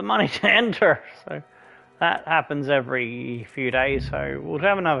have the money to enter, so that happens every few days. So we'll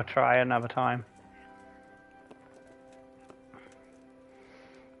have another try another time.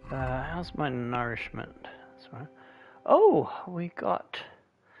 How's my nourishment? That's right. Oh, we got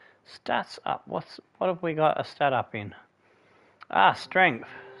stats up. What have we got a stat up in? Strength.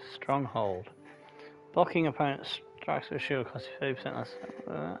 Stronghold. Blocking opponent strikes with a shield costs you 30% less.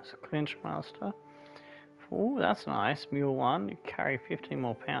 That's a clinch master. Oh, that's nice. Mule 1, you carry 15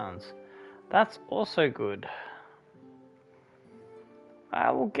 more pounds. That's also good.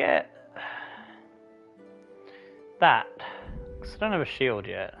 I will get that, because I don't have a shield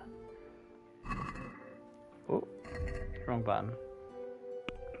yet. Oh, wrong button.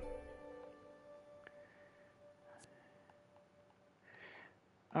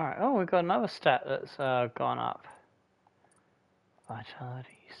 Alright, oh, we've got another stat that's gone up.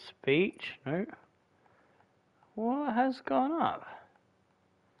 Vitality, speech, no. What has gone up?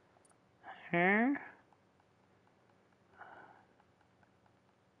 Here.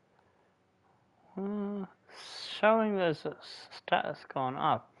 Showing there's a stat that's gone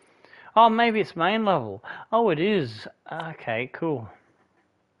up. Oh, maybe it's main level. Oh, it is. Okay, cool.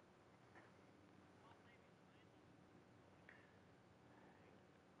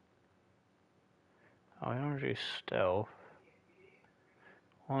 Oh, I want to do stealth.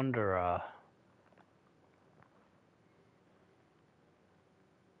 Wanderer.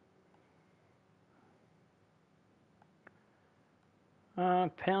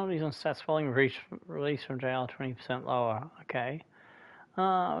 Penalties on stats following release from jail 20% lower. Okay. We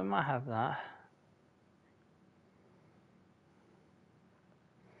might have that.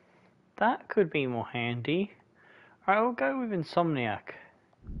 That could be more handy. Alright, we'll go with Insomniac.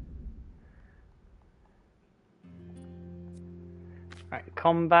 Right,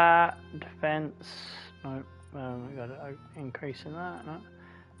 combat, defense. Nope. We got an increase in that. No,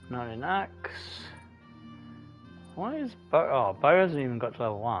 not in axe. Why is bow? Oh, bow hasn't even got to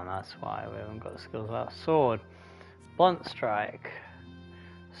level 1. That's why we haven't got the skills left. Sword, blunt strike,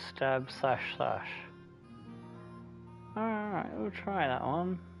 stab, slash, slash. Alright, we'll try that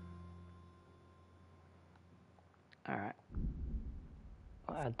one. Alright.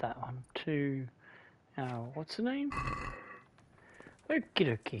 I'll add that one to our, what's the name? Okie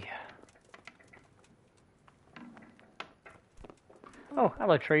dokie. Oh,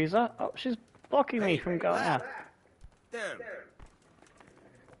 hello, Teresa. Oh, she's blocking me from going out. Damn.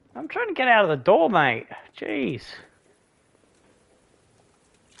 I'm trying to get out of the door, mate. Jeez.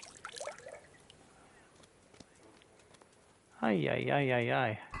 Ay, ay, ay, ay,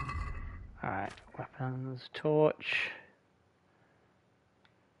 ay. Alright, weapons, torch.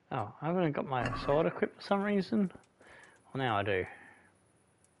 Oh, I haven't got my sword equipped for some reason. Well, now I do.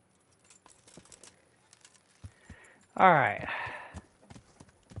 Alright.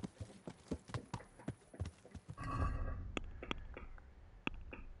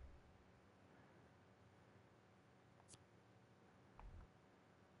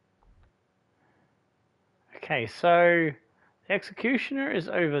 Okay, so the executioner is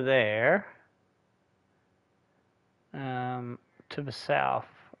over there, to the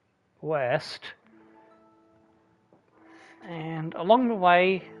southwest, and along the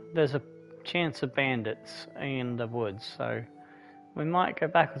way there's a chance of bandits in the woods, so we might go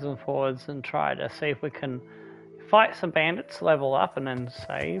backwards and forwards and try to see if we can fight some bandits, level up, and then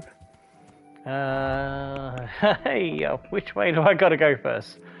save. Hey, which way do I gotta go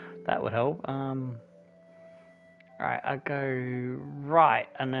first? That would help. Alright, I go right,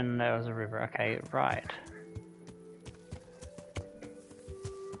 and then there was a river. Okay, right.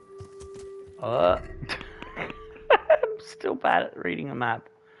 I'm still bad at reading a map.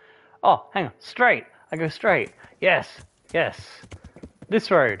 Oh, hang on. Straight. I go straight. Yes. Yes. This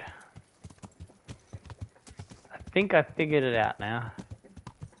road. I think I figured it out now.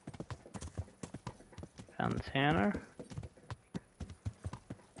 Found the tanner.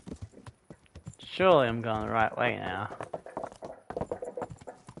 Surely I'm going the right way now.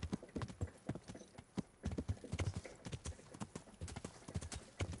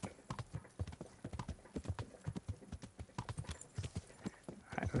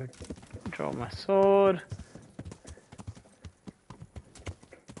 Alright, draw my sword.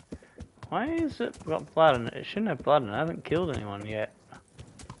 Why is it got blood in it? It shouldn't have blood in it. I haven't killed anyone yet.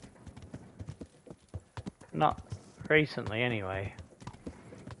 Not recently, anyway.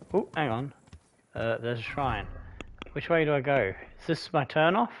 Oh, hang on. There's a shrine. Which way do I go? Is this my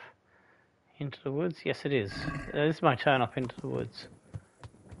turn off? Into the woods? Yes, it is. This is my turn off into the woods.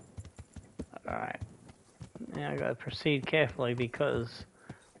 Alright. Now I gotta proceed carefully because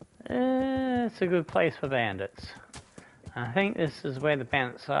it's a good place for bandits. I think this is where the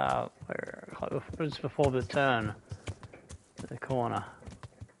bandits are, just before the turn to the corner.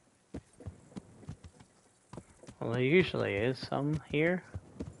 Well, there usually is some here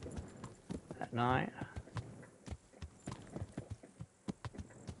at night.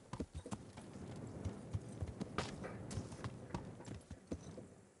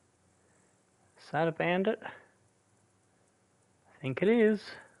 Is that a bandit? I think it is.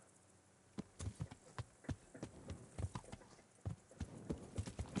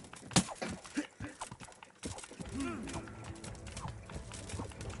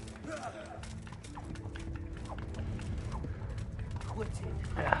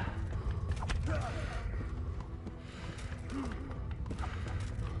 Yeah.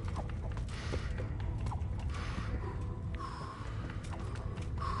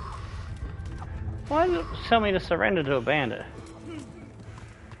 Why did it tell me to surrender to a bandit?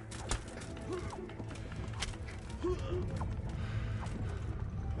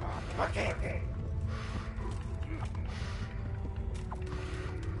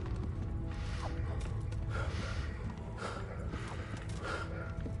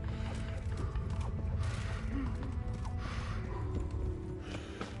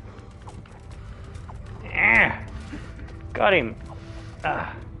 Got him.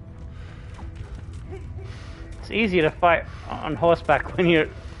 It's easier to fight on horseback when you're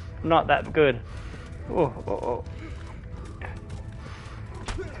not that good. Oh, oh, oh.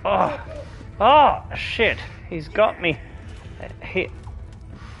 Oh, oh, shit. He's got me. He...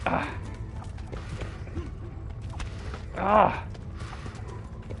 Oh.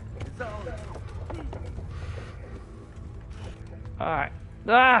 Alright.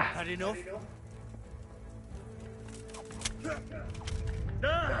 Ah! Had enough?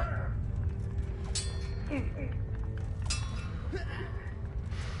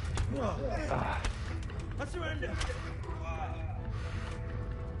 I surrender.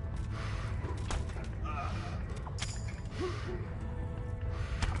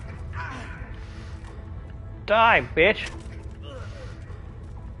 Die, bitch.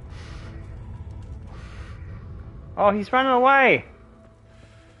 Oh, he's running away.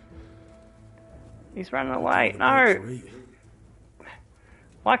 He's running away. No.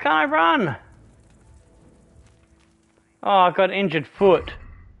 Why can't I run? Oh, I've got an injured foot.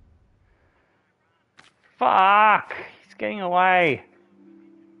 Fuck. He's getting away.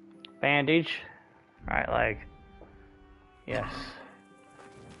 Bandage. Right leg. Yes.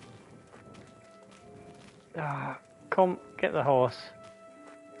 Ah, come, get the horse.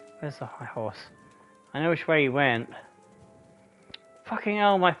 Where's the horse? I know which way he went. Fucking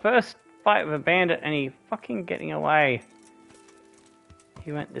hell, my first fight with a bandit and he fucking getting away.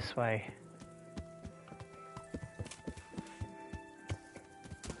 He went this way.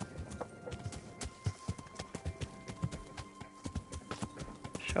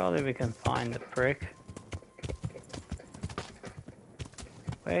 Surely we can find the prick.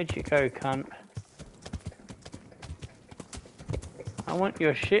 Where'd you go, cunt? I want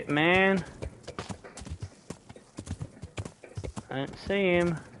your shit, man. I don't see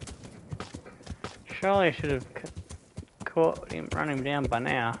him. Surely I should have caught him, run him down by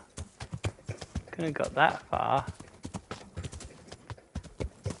now. Couldn't have got that far.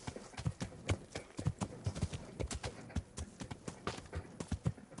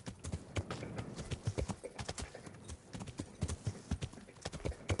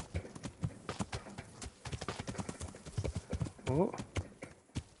 Oh.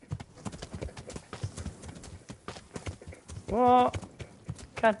 What?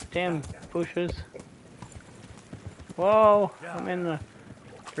 Goddamn bushes. Whoa, I'm in the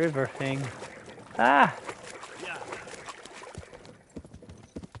river thing. Ah!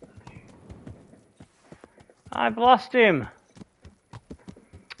 I've lost him.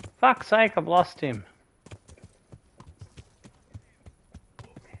 Fuck's sake, I've lost him.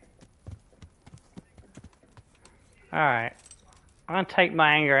 Alright. I'm gonna take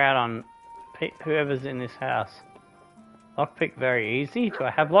my anger out on whoever's in this house. Lockpick very easy. Do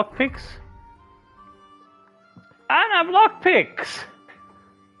I have lockpicks? I don't have lockpicks!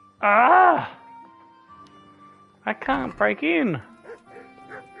 Ah! I can't break in.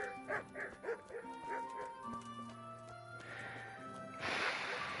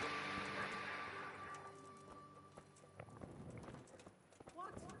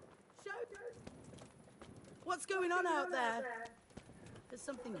 What's going on out there? Has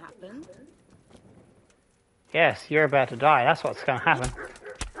something happened? Yes, you're about to die. That's what's gonna happen.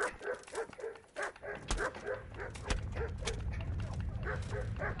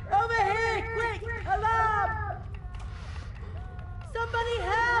 Over here! Quick! Alarm! Somebody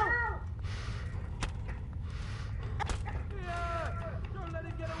help! Don't let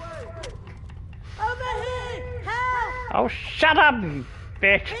him get away! Over here! Help! Oh, shut up, you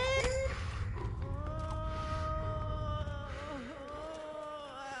bitch!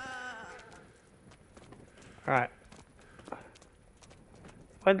 Right.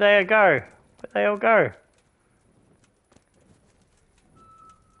 Where'd they go? Where'd they all go?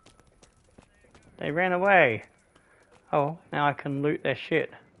 They ran away. Oh, now I can loot their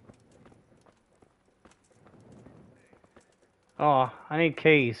shit. Oh, I need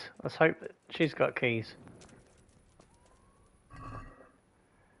keys. Let's hope that she's got keys.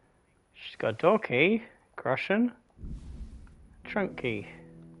 She's got a door key, Groschen, trunk key.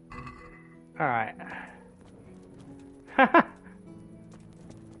 Alright.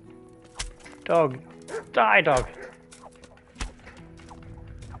 Dog. Die, dog.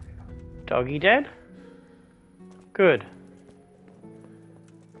 Doggy dead? Good.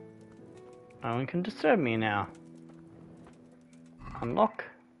 No one can disturb me now. Unlock.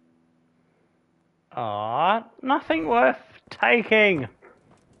 Ah, nothing worth taking.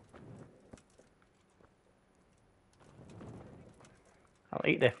 I'll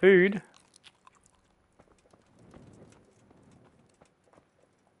eat their food.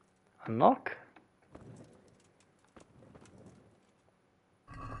 Unlock.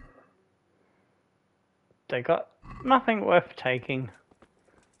 They got nothing worth taking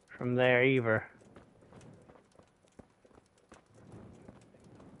from there either.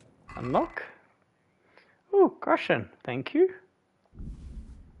 Unlock. Ooh, Groschen, thank you.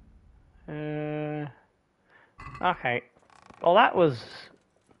 Okay. Well, that was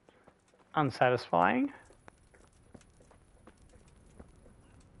unsatisfying.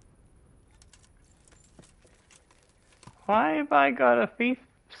 Why have I got a thief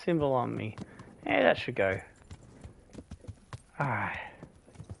symbol on me? Yeah, that should go. Alright.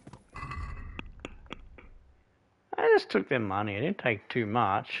 I just took their money. I didn't take too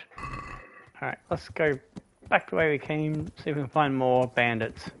much. Alright, let's go back the way we came, see if we can find more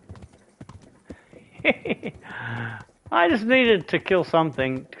bandits. I just needed to kill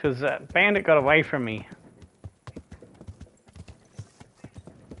something because that bandit got away from me.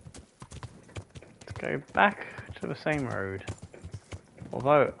 Let's go back to the same road.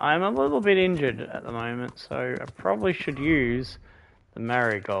 Although I'm a little bit injured at the moment, so I probably should use the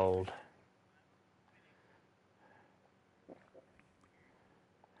marigold.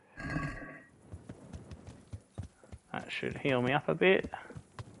 should heal me up a bit.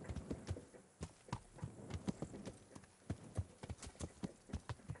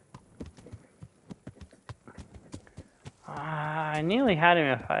 I nearly had him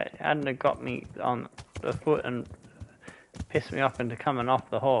if I hadn't have got me on the foot and pissed me off into coming off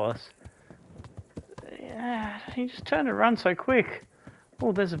the horse. Yeah, he just turned to run so quick.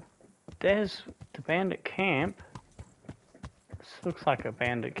 Oh, there's the bandit camp. This looks like a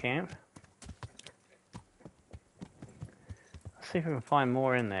bandit camp. Let's see if we can find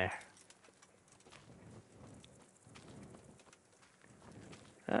more in there.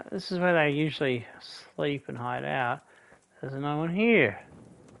 This is where they usually sleep and hide out. There's no one here.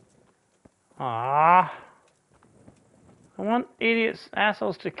 Ah, I want idiots,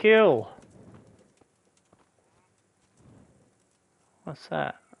 assholes to kill. What's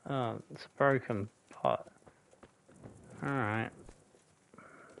that? Oh, it's a broken pot. Alright.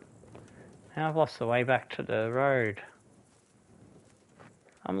 Now I've lost the way back to the road.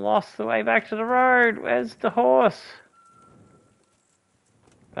 I'm lost the way back to the road. Where's the horse?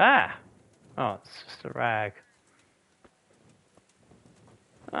 Ah! Oh, it's just a rag.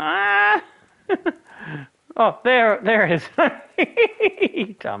 Ah! Oh, there it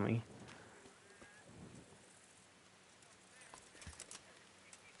is. Dummy.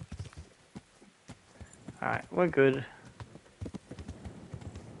 Alright, we're good.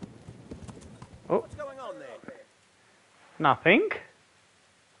 Oh. What's going on there? Nothing.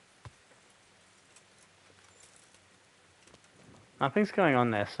 Nothing's going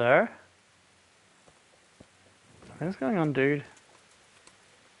on there, sir. Nothing's going on, dude.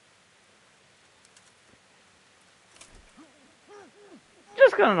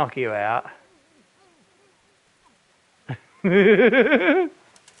 Just gonna knock you out.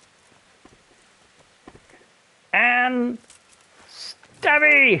 And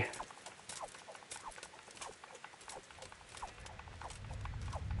stabby!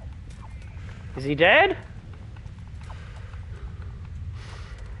 Is he dead?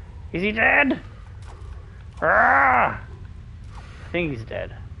 Is he dead? Ah! I think he's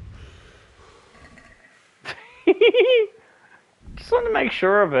dead. Just want to make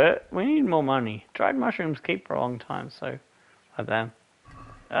sure of it. We need more money. Dried mushrooms keep for a long time, so have them.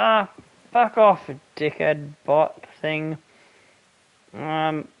 Ah, fuck off, you dickhead bot thing.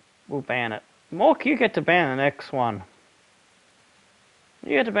 We'll ban it. Mork, you get to ban the next one.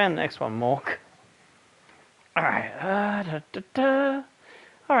 You get to ban the next one, Mork. Alright,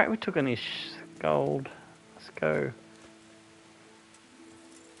 Alright, we took on his gold. Let's go.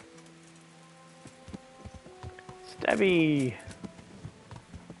 Stabby!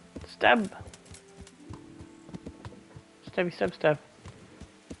 Stab! Stabby, stab, stab.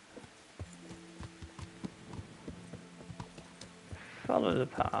 Follow the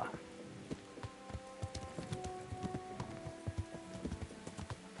path.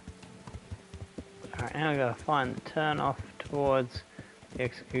 Alright, now we gotta find the turn off towards the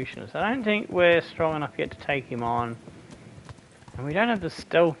executioners. I don't think we're strong enough yet to take him on. And we don't have the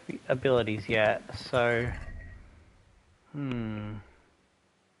stealth abilities yet, so... Main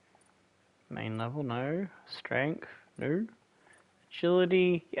level, no. Strength, no.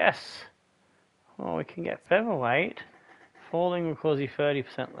 Agility, yes. Well, we can get featherweight. Falling will cause you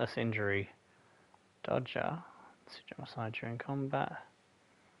 30% less injury. Dodger. Let's jump aside during combat.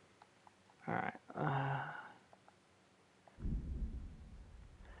 Alright.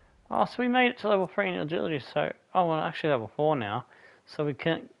 Oh, so we made it to level 3 in agility, so... Oh, well, actually level 4 now. So we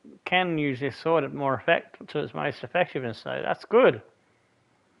can use this sword at more effect to its most effectiveness, so that's good.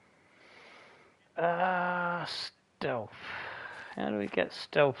 Stealth. How do we get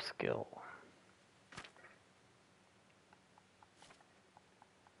stealth skill?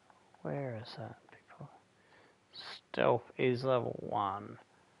 Where is that, people? Stealth is level 1.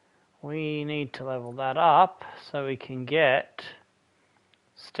 We need to level that up so we can get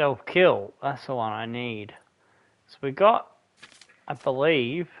stealth kill. That's the one I need. So we got, I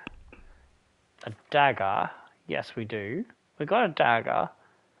believe, a dagger. Yes, we do. We got a dagger.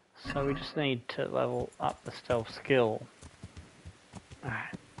 So we just need to level up the stealth skill.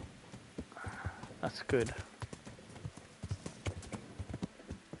 Alright. That's good.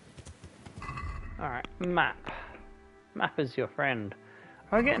 Alright, map. Map is your friend.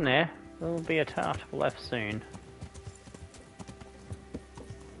 We're getting there. There will be a turn off to the left soon.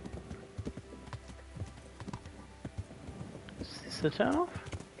 Is this the turn off?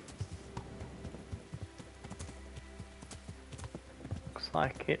 Looks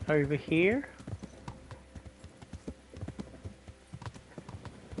like it over here.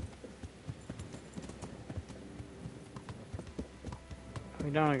 We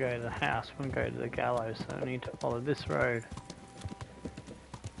We don't want to go to the house, we want to go to the gallows, so we need to follow this road.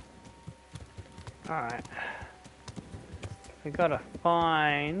 Alright. We gotta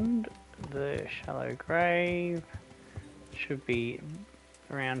find the shallow grave. Should be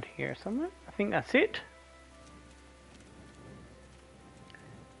around here somewhere. I think that's it.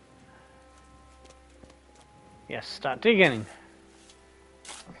 Yes, start digging.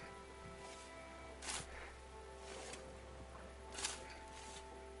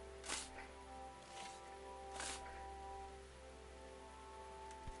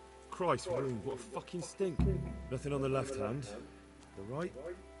 Christ, Rune, what a fucking stink. Nothing on the left hand. The right?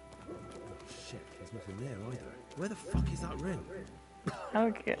 Oh shit, there's nothing there either. Where the fuck is that ring? I'll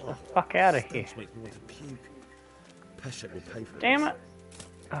get the fuck out of here. Makes me want to puke. Peshek will pay for it. Damn it!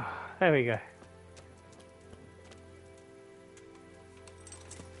 Oh, there we go.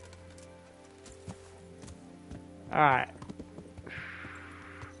 Alright.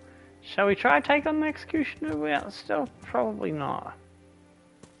 Shall we try to take on the executioner without stealth? Probably not.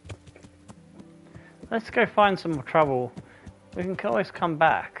 Let's go find some more trouble. We can always come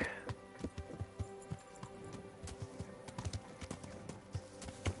back.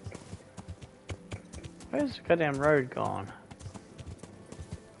 Where's the goddamn road gone?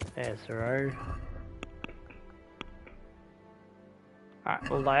 There's the road.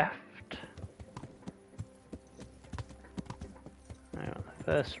 Alright, left. Now, the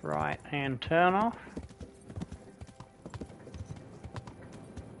first right hand turn off.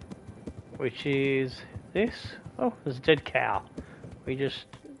 Which is this. Oh, there's a dead cow. We just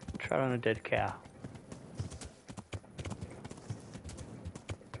trod on a dead cow.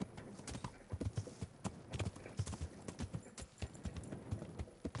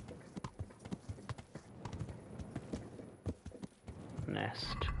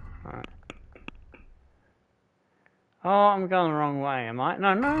 Nest. Alright. Oh, I'm going the wrong way, am I? No,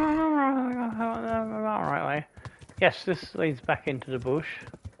 I'm going the right way. Yes, this leads back into the bush.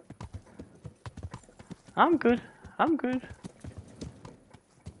 I'm good. I'm good.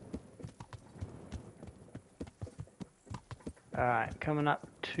 Alright, coming up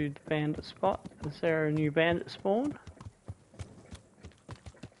to the bandit spot. Is there a new bandit spawn?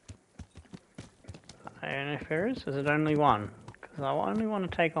 I don't know if there is. Is it only one? Because I only want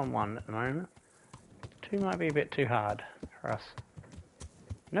to take on one at the moment. Two might be a bit too hard for us.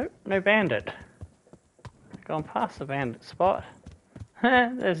 Nope, no bandit. Gone past the bandit spot.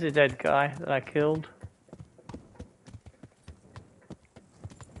 There's the dead guy that I killed.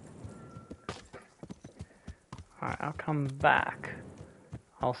 Alright, I'll come back.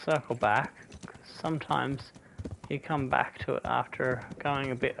 I'll circle back, because sometimes you come back to it after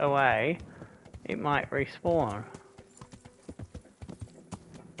going a bit away, it might respawn.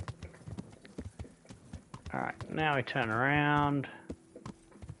 Alright, now we turn around,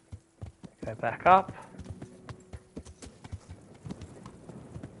 go back up.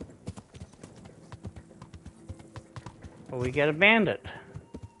 Well, we get a bandit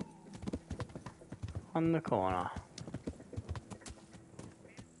on the corner.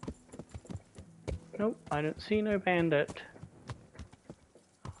 Nope, I don't see no bandit.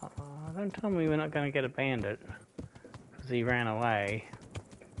 Don't tell me we're not going to get a bandit, because he ran away.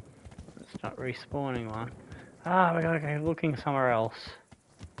 It's not respawning one. Ah, we gotta go looking somewhere else.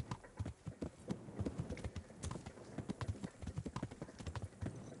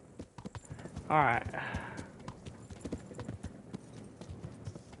 Alright.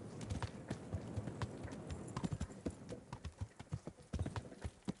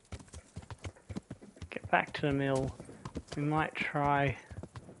 Back to the mill. We might try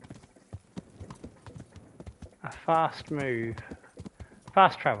a fast move,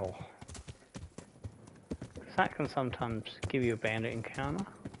 fast travel. That can sometimes give you a bandit encounter.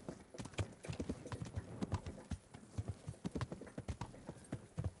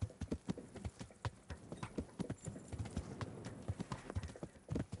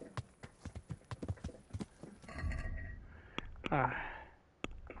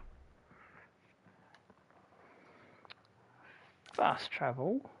 Fast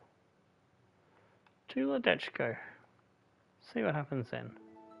travel to Ladechko. See what happens then.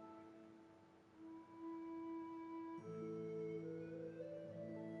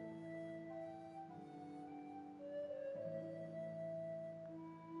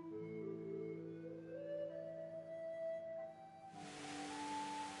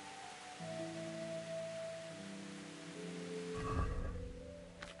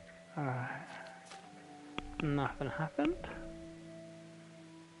 Alright. Nothing happened.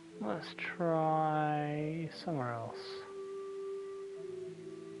 Let's try somewhere else.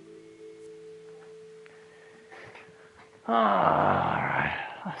 Alright,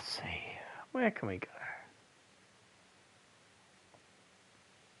 let's see. Where can we go?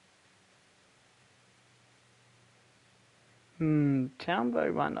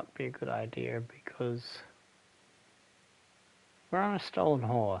 Townboat might not be a good idea because we're on a stolen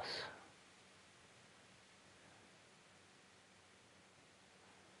horse.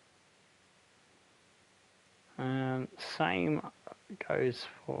 Same goes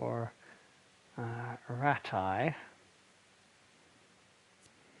for Rattay.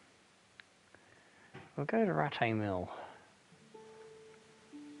 We'll go to Rattay Mill.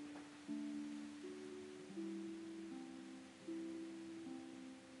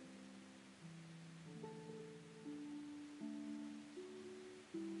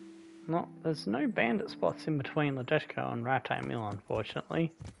 No, there's no bandit spots in between Ledesco and Rattay Mill,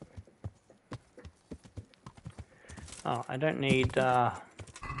 unfortunately. Oh, I don't need the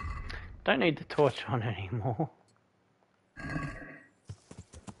torch on anymore.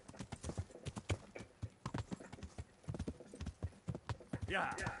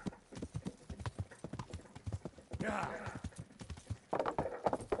 Yeah. Yeah.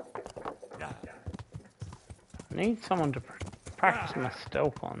 Yeah. I need someone to practice my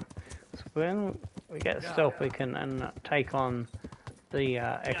stealth on. So when we get stealth, we can take on the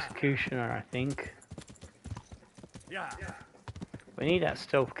executioner, I think. Yeah. We need that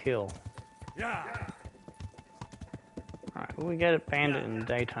stealth kill. Yeah. Alright, will we get a bandit in the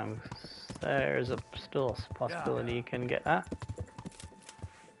daytime? There's still a possibility you can get that.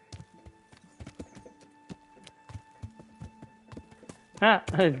 Ah,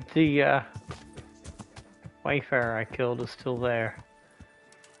 the Wayfarer I killed is still there.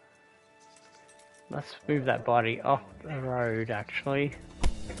 Let's move that body off the road, actually.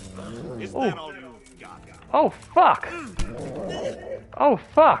 Oh, oh fuck! Oh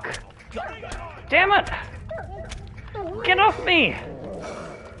fuck! Damn it! Get off me!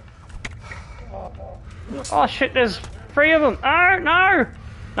 Oh shit, there's 3 of them! Oh no!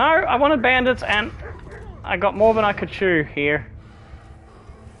 No, I wanted bandits and I got more than I could chew here.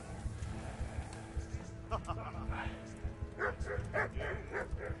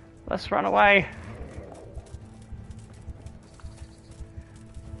 Let's run away.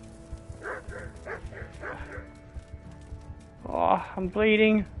 Oh, I'm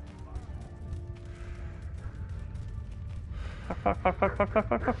bleeding. Fuck, fuck, fuck, fuck, fuck,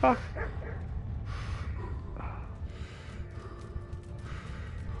 fuck, fuck, fuck.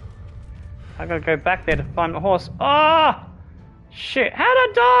 I gotta go back there to find the horse. Ah! Oh, shit, how'd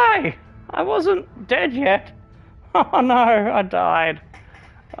I die? I wasn't dead yet. Oh no, I died.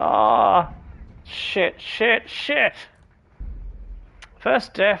 Oh, shit, shit, shit.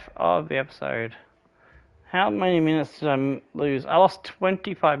 First death of the episode. How many minutes did I lose? I lost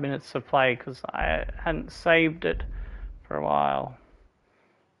 25 minutes of play because I hadn't saved it for a while.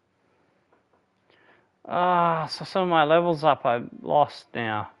 Ah, so some of my levels up I've lost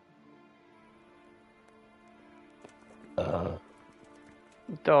now.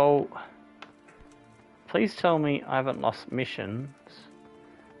 Doll. Please tell me I haven't lost missions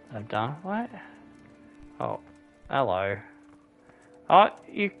I've done. What? Oh, hello. Oh,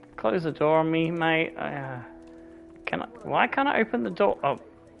 you close the door on me, mate. Why can't I open the door? Oh.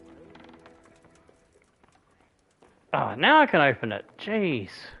 Oh, now I can open it.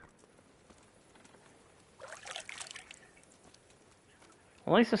 Jeez.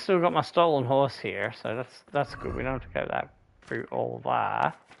 At least I still got my stolen horse here, so that's good. We don't have to go through all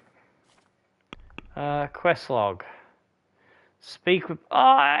that. Quest log. Speak with. Oh,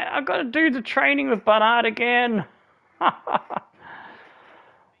 I've got to do the training with Bernard again.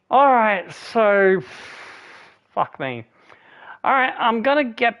 Alright, so. Fuck me. Alright, I'm gonna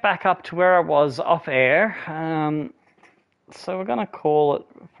get back up to where I was off air. So we're gonna call it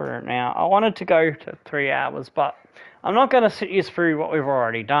for now. I wanted to go to 3 hours, but I'm not gonna sit you through what we've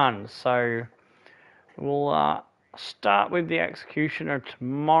already done. So we'll start with the executioner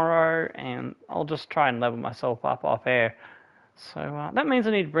tomorrow, and I'll just try and level myself up off air. So that means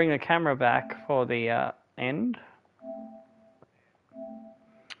I need to bring the camera back for the end.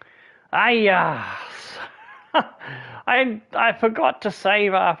 I forgot to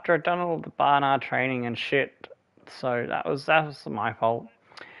save after I'd done all the Barnard training and shit. So that was my fault.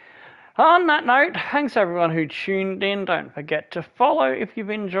 On that note, thanks everyone who tuned in. Don't forget to follow if you've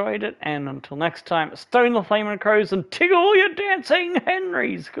enjoyed it. And until next time, stone the flaming crows and tickle your dancing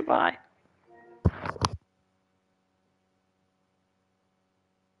Henrys. Goodbye.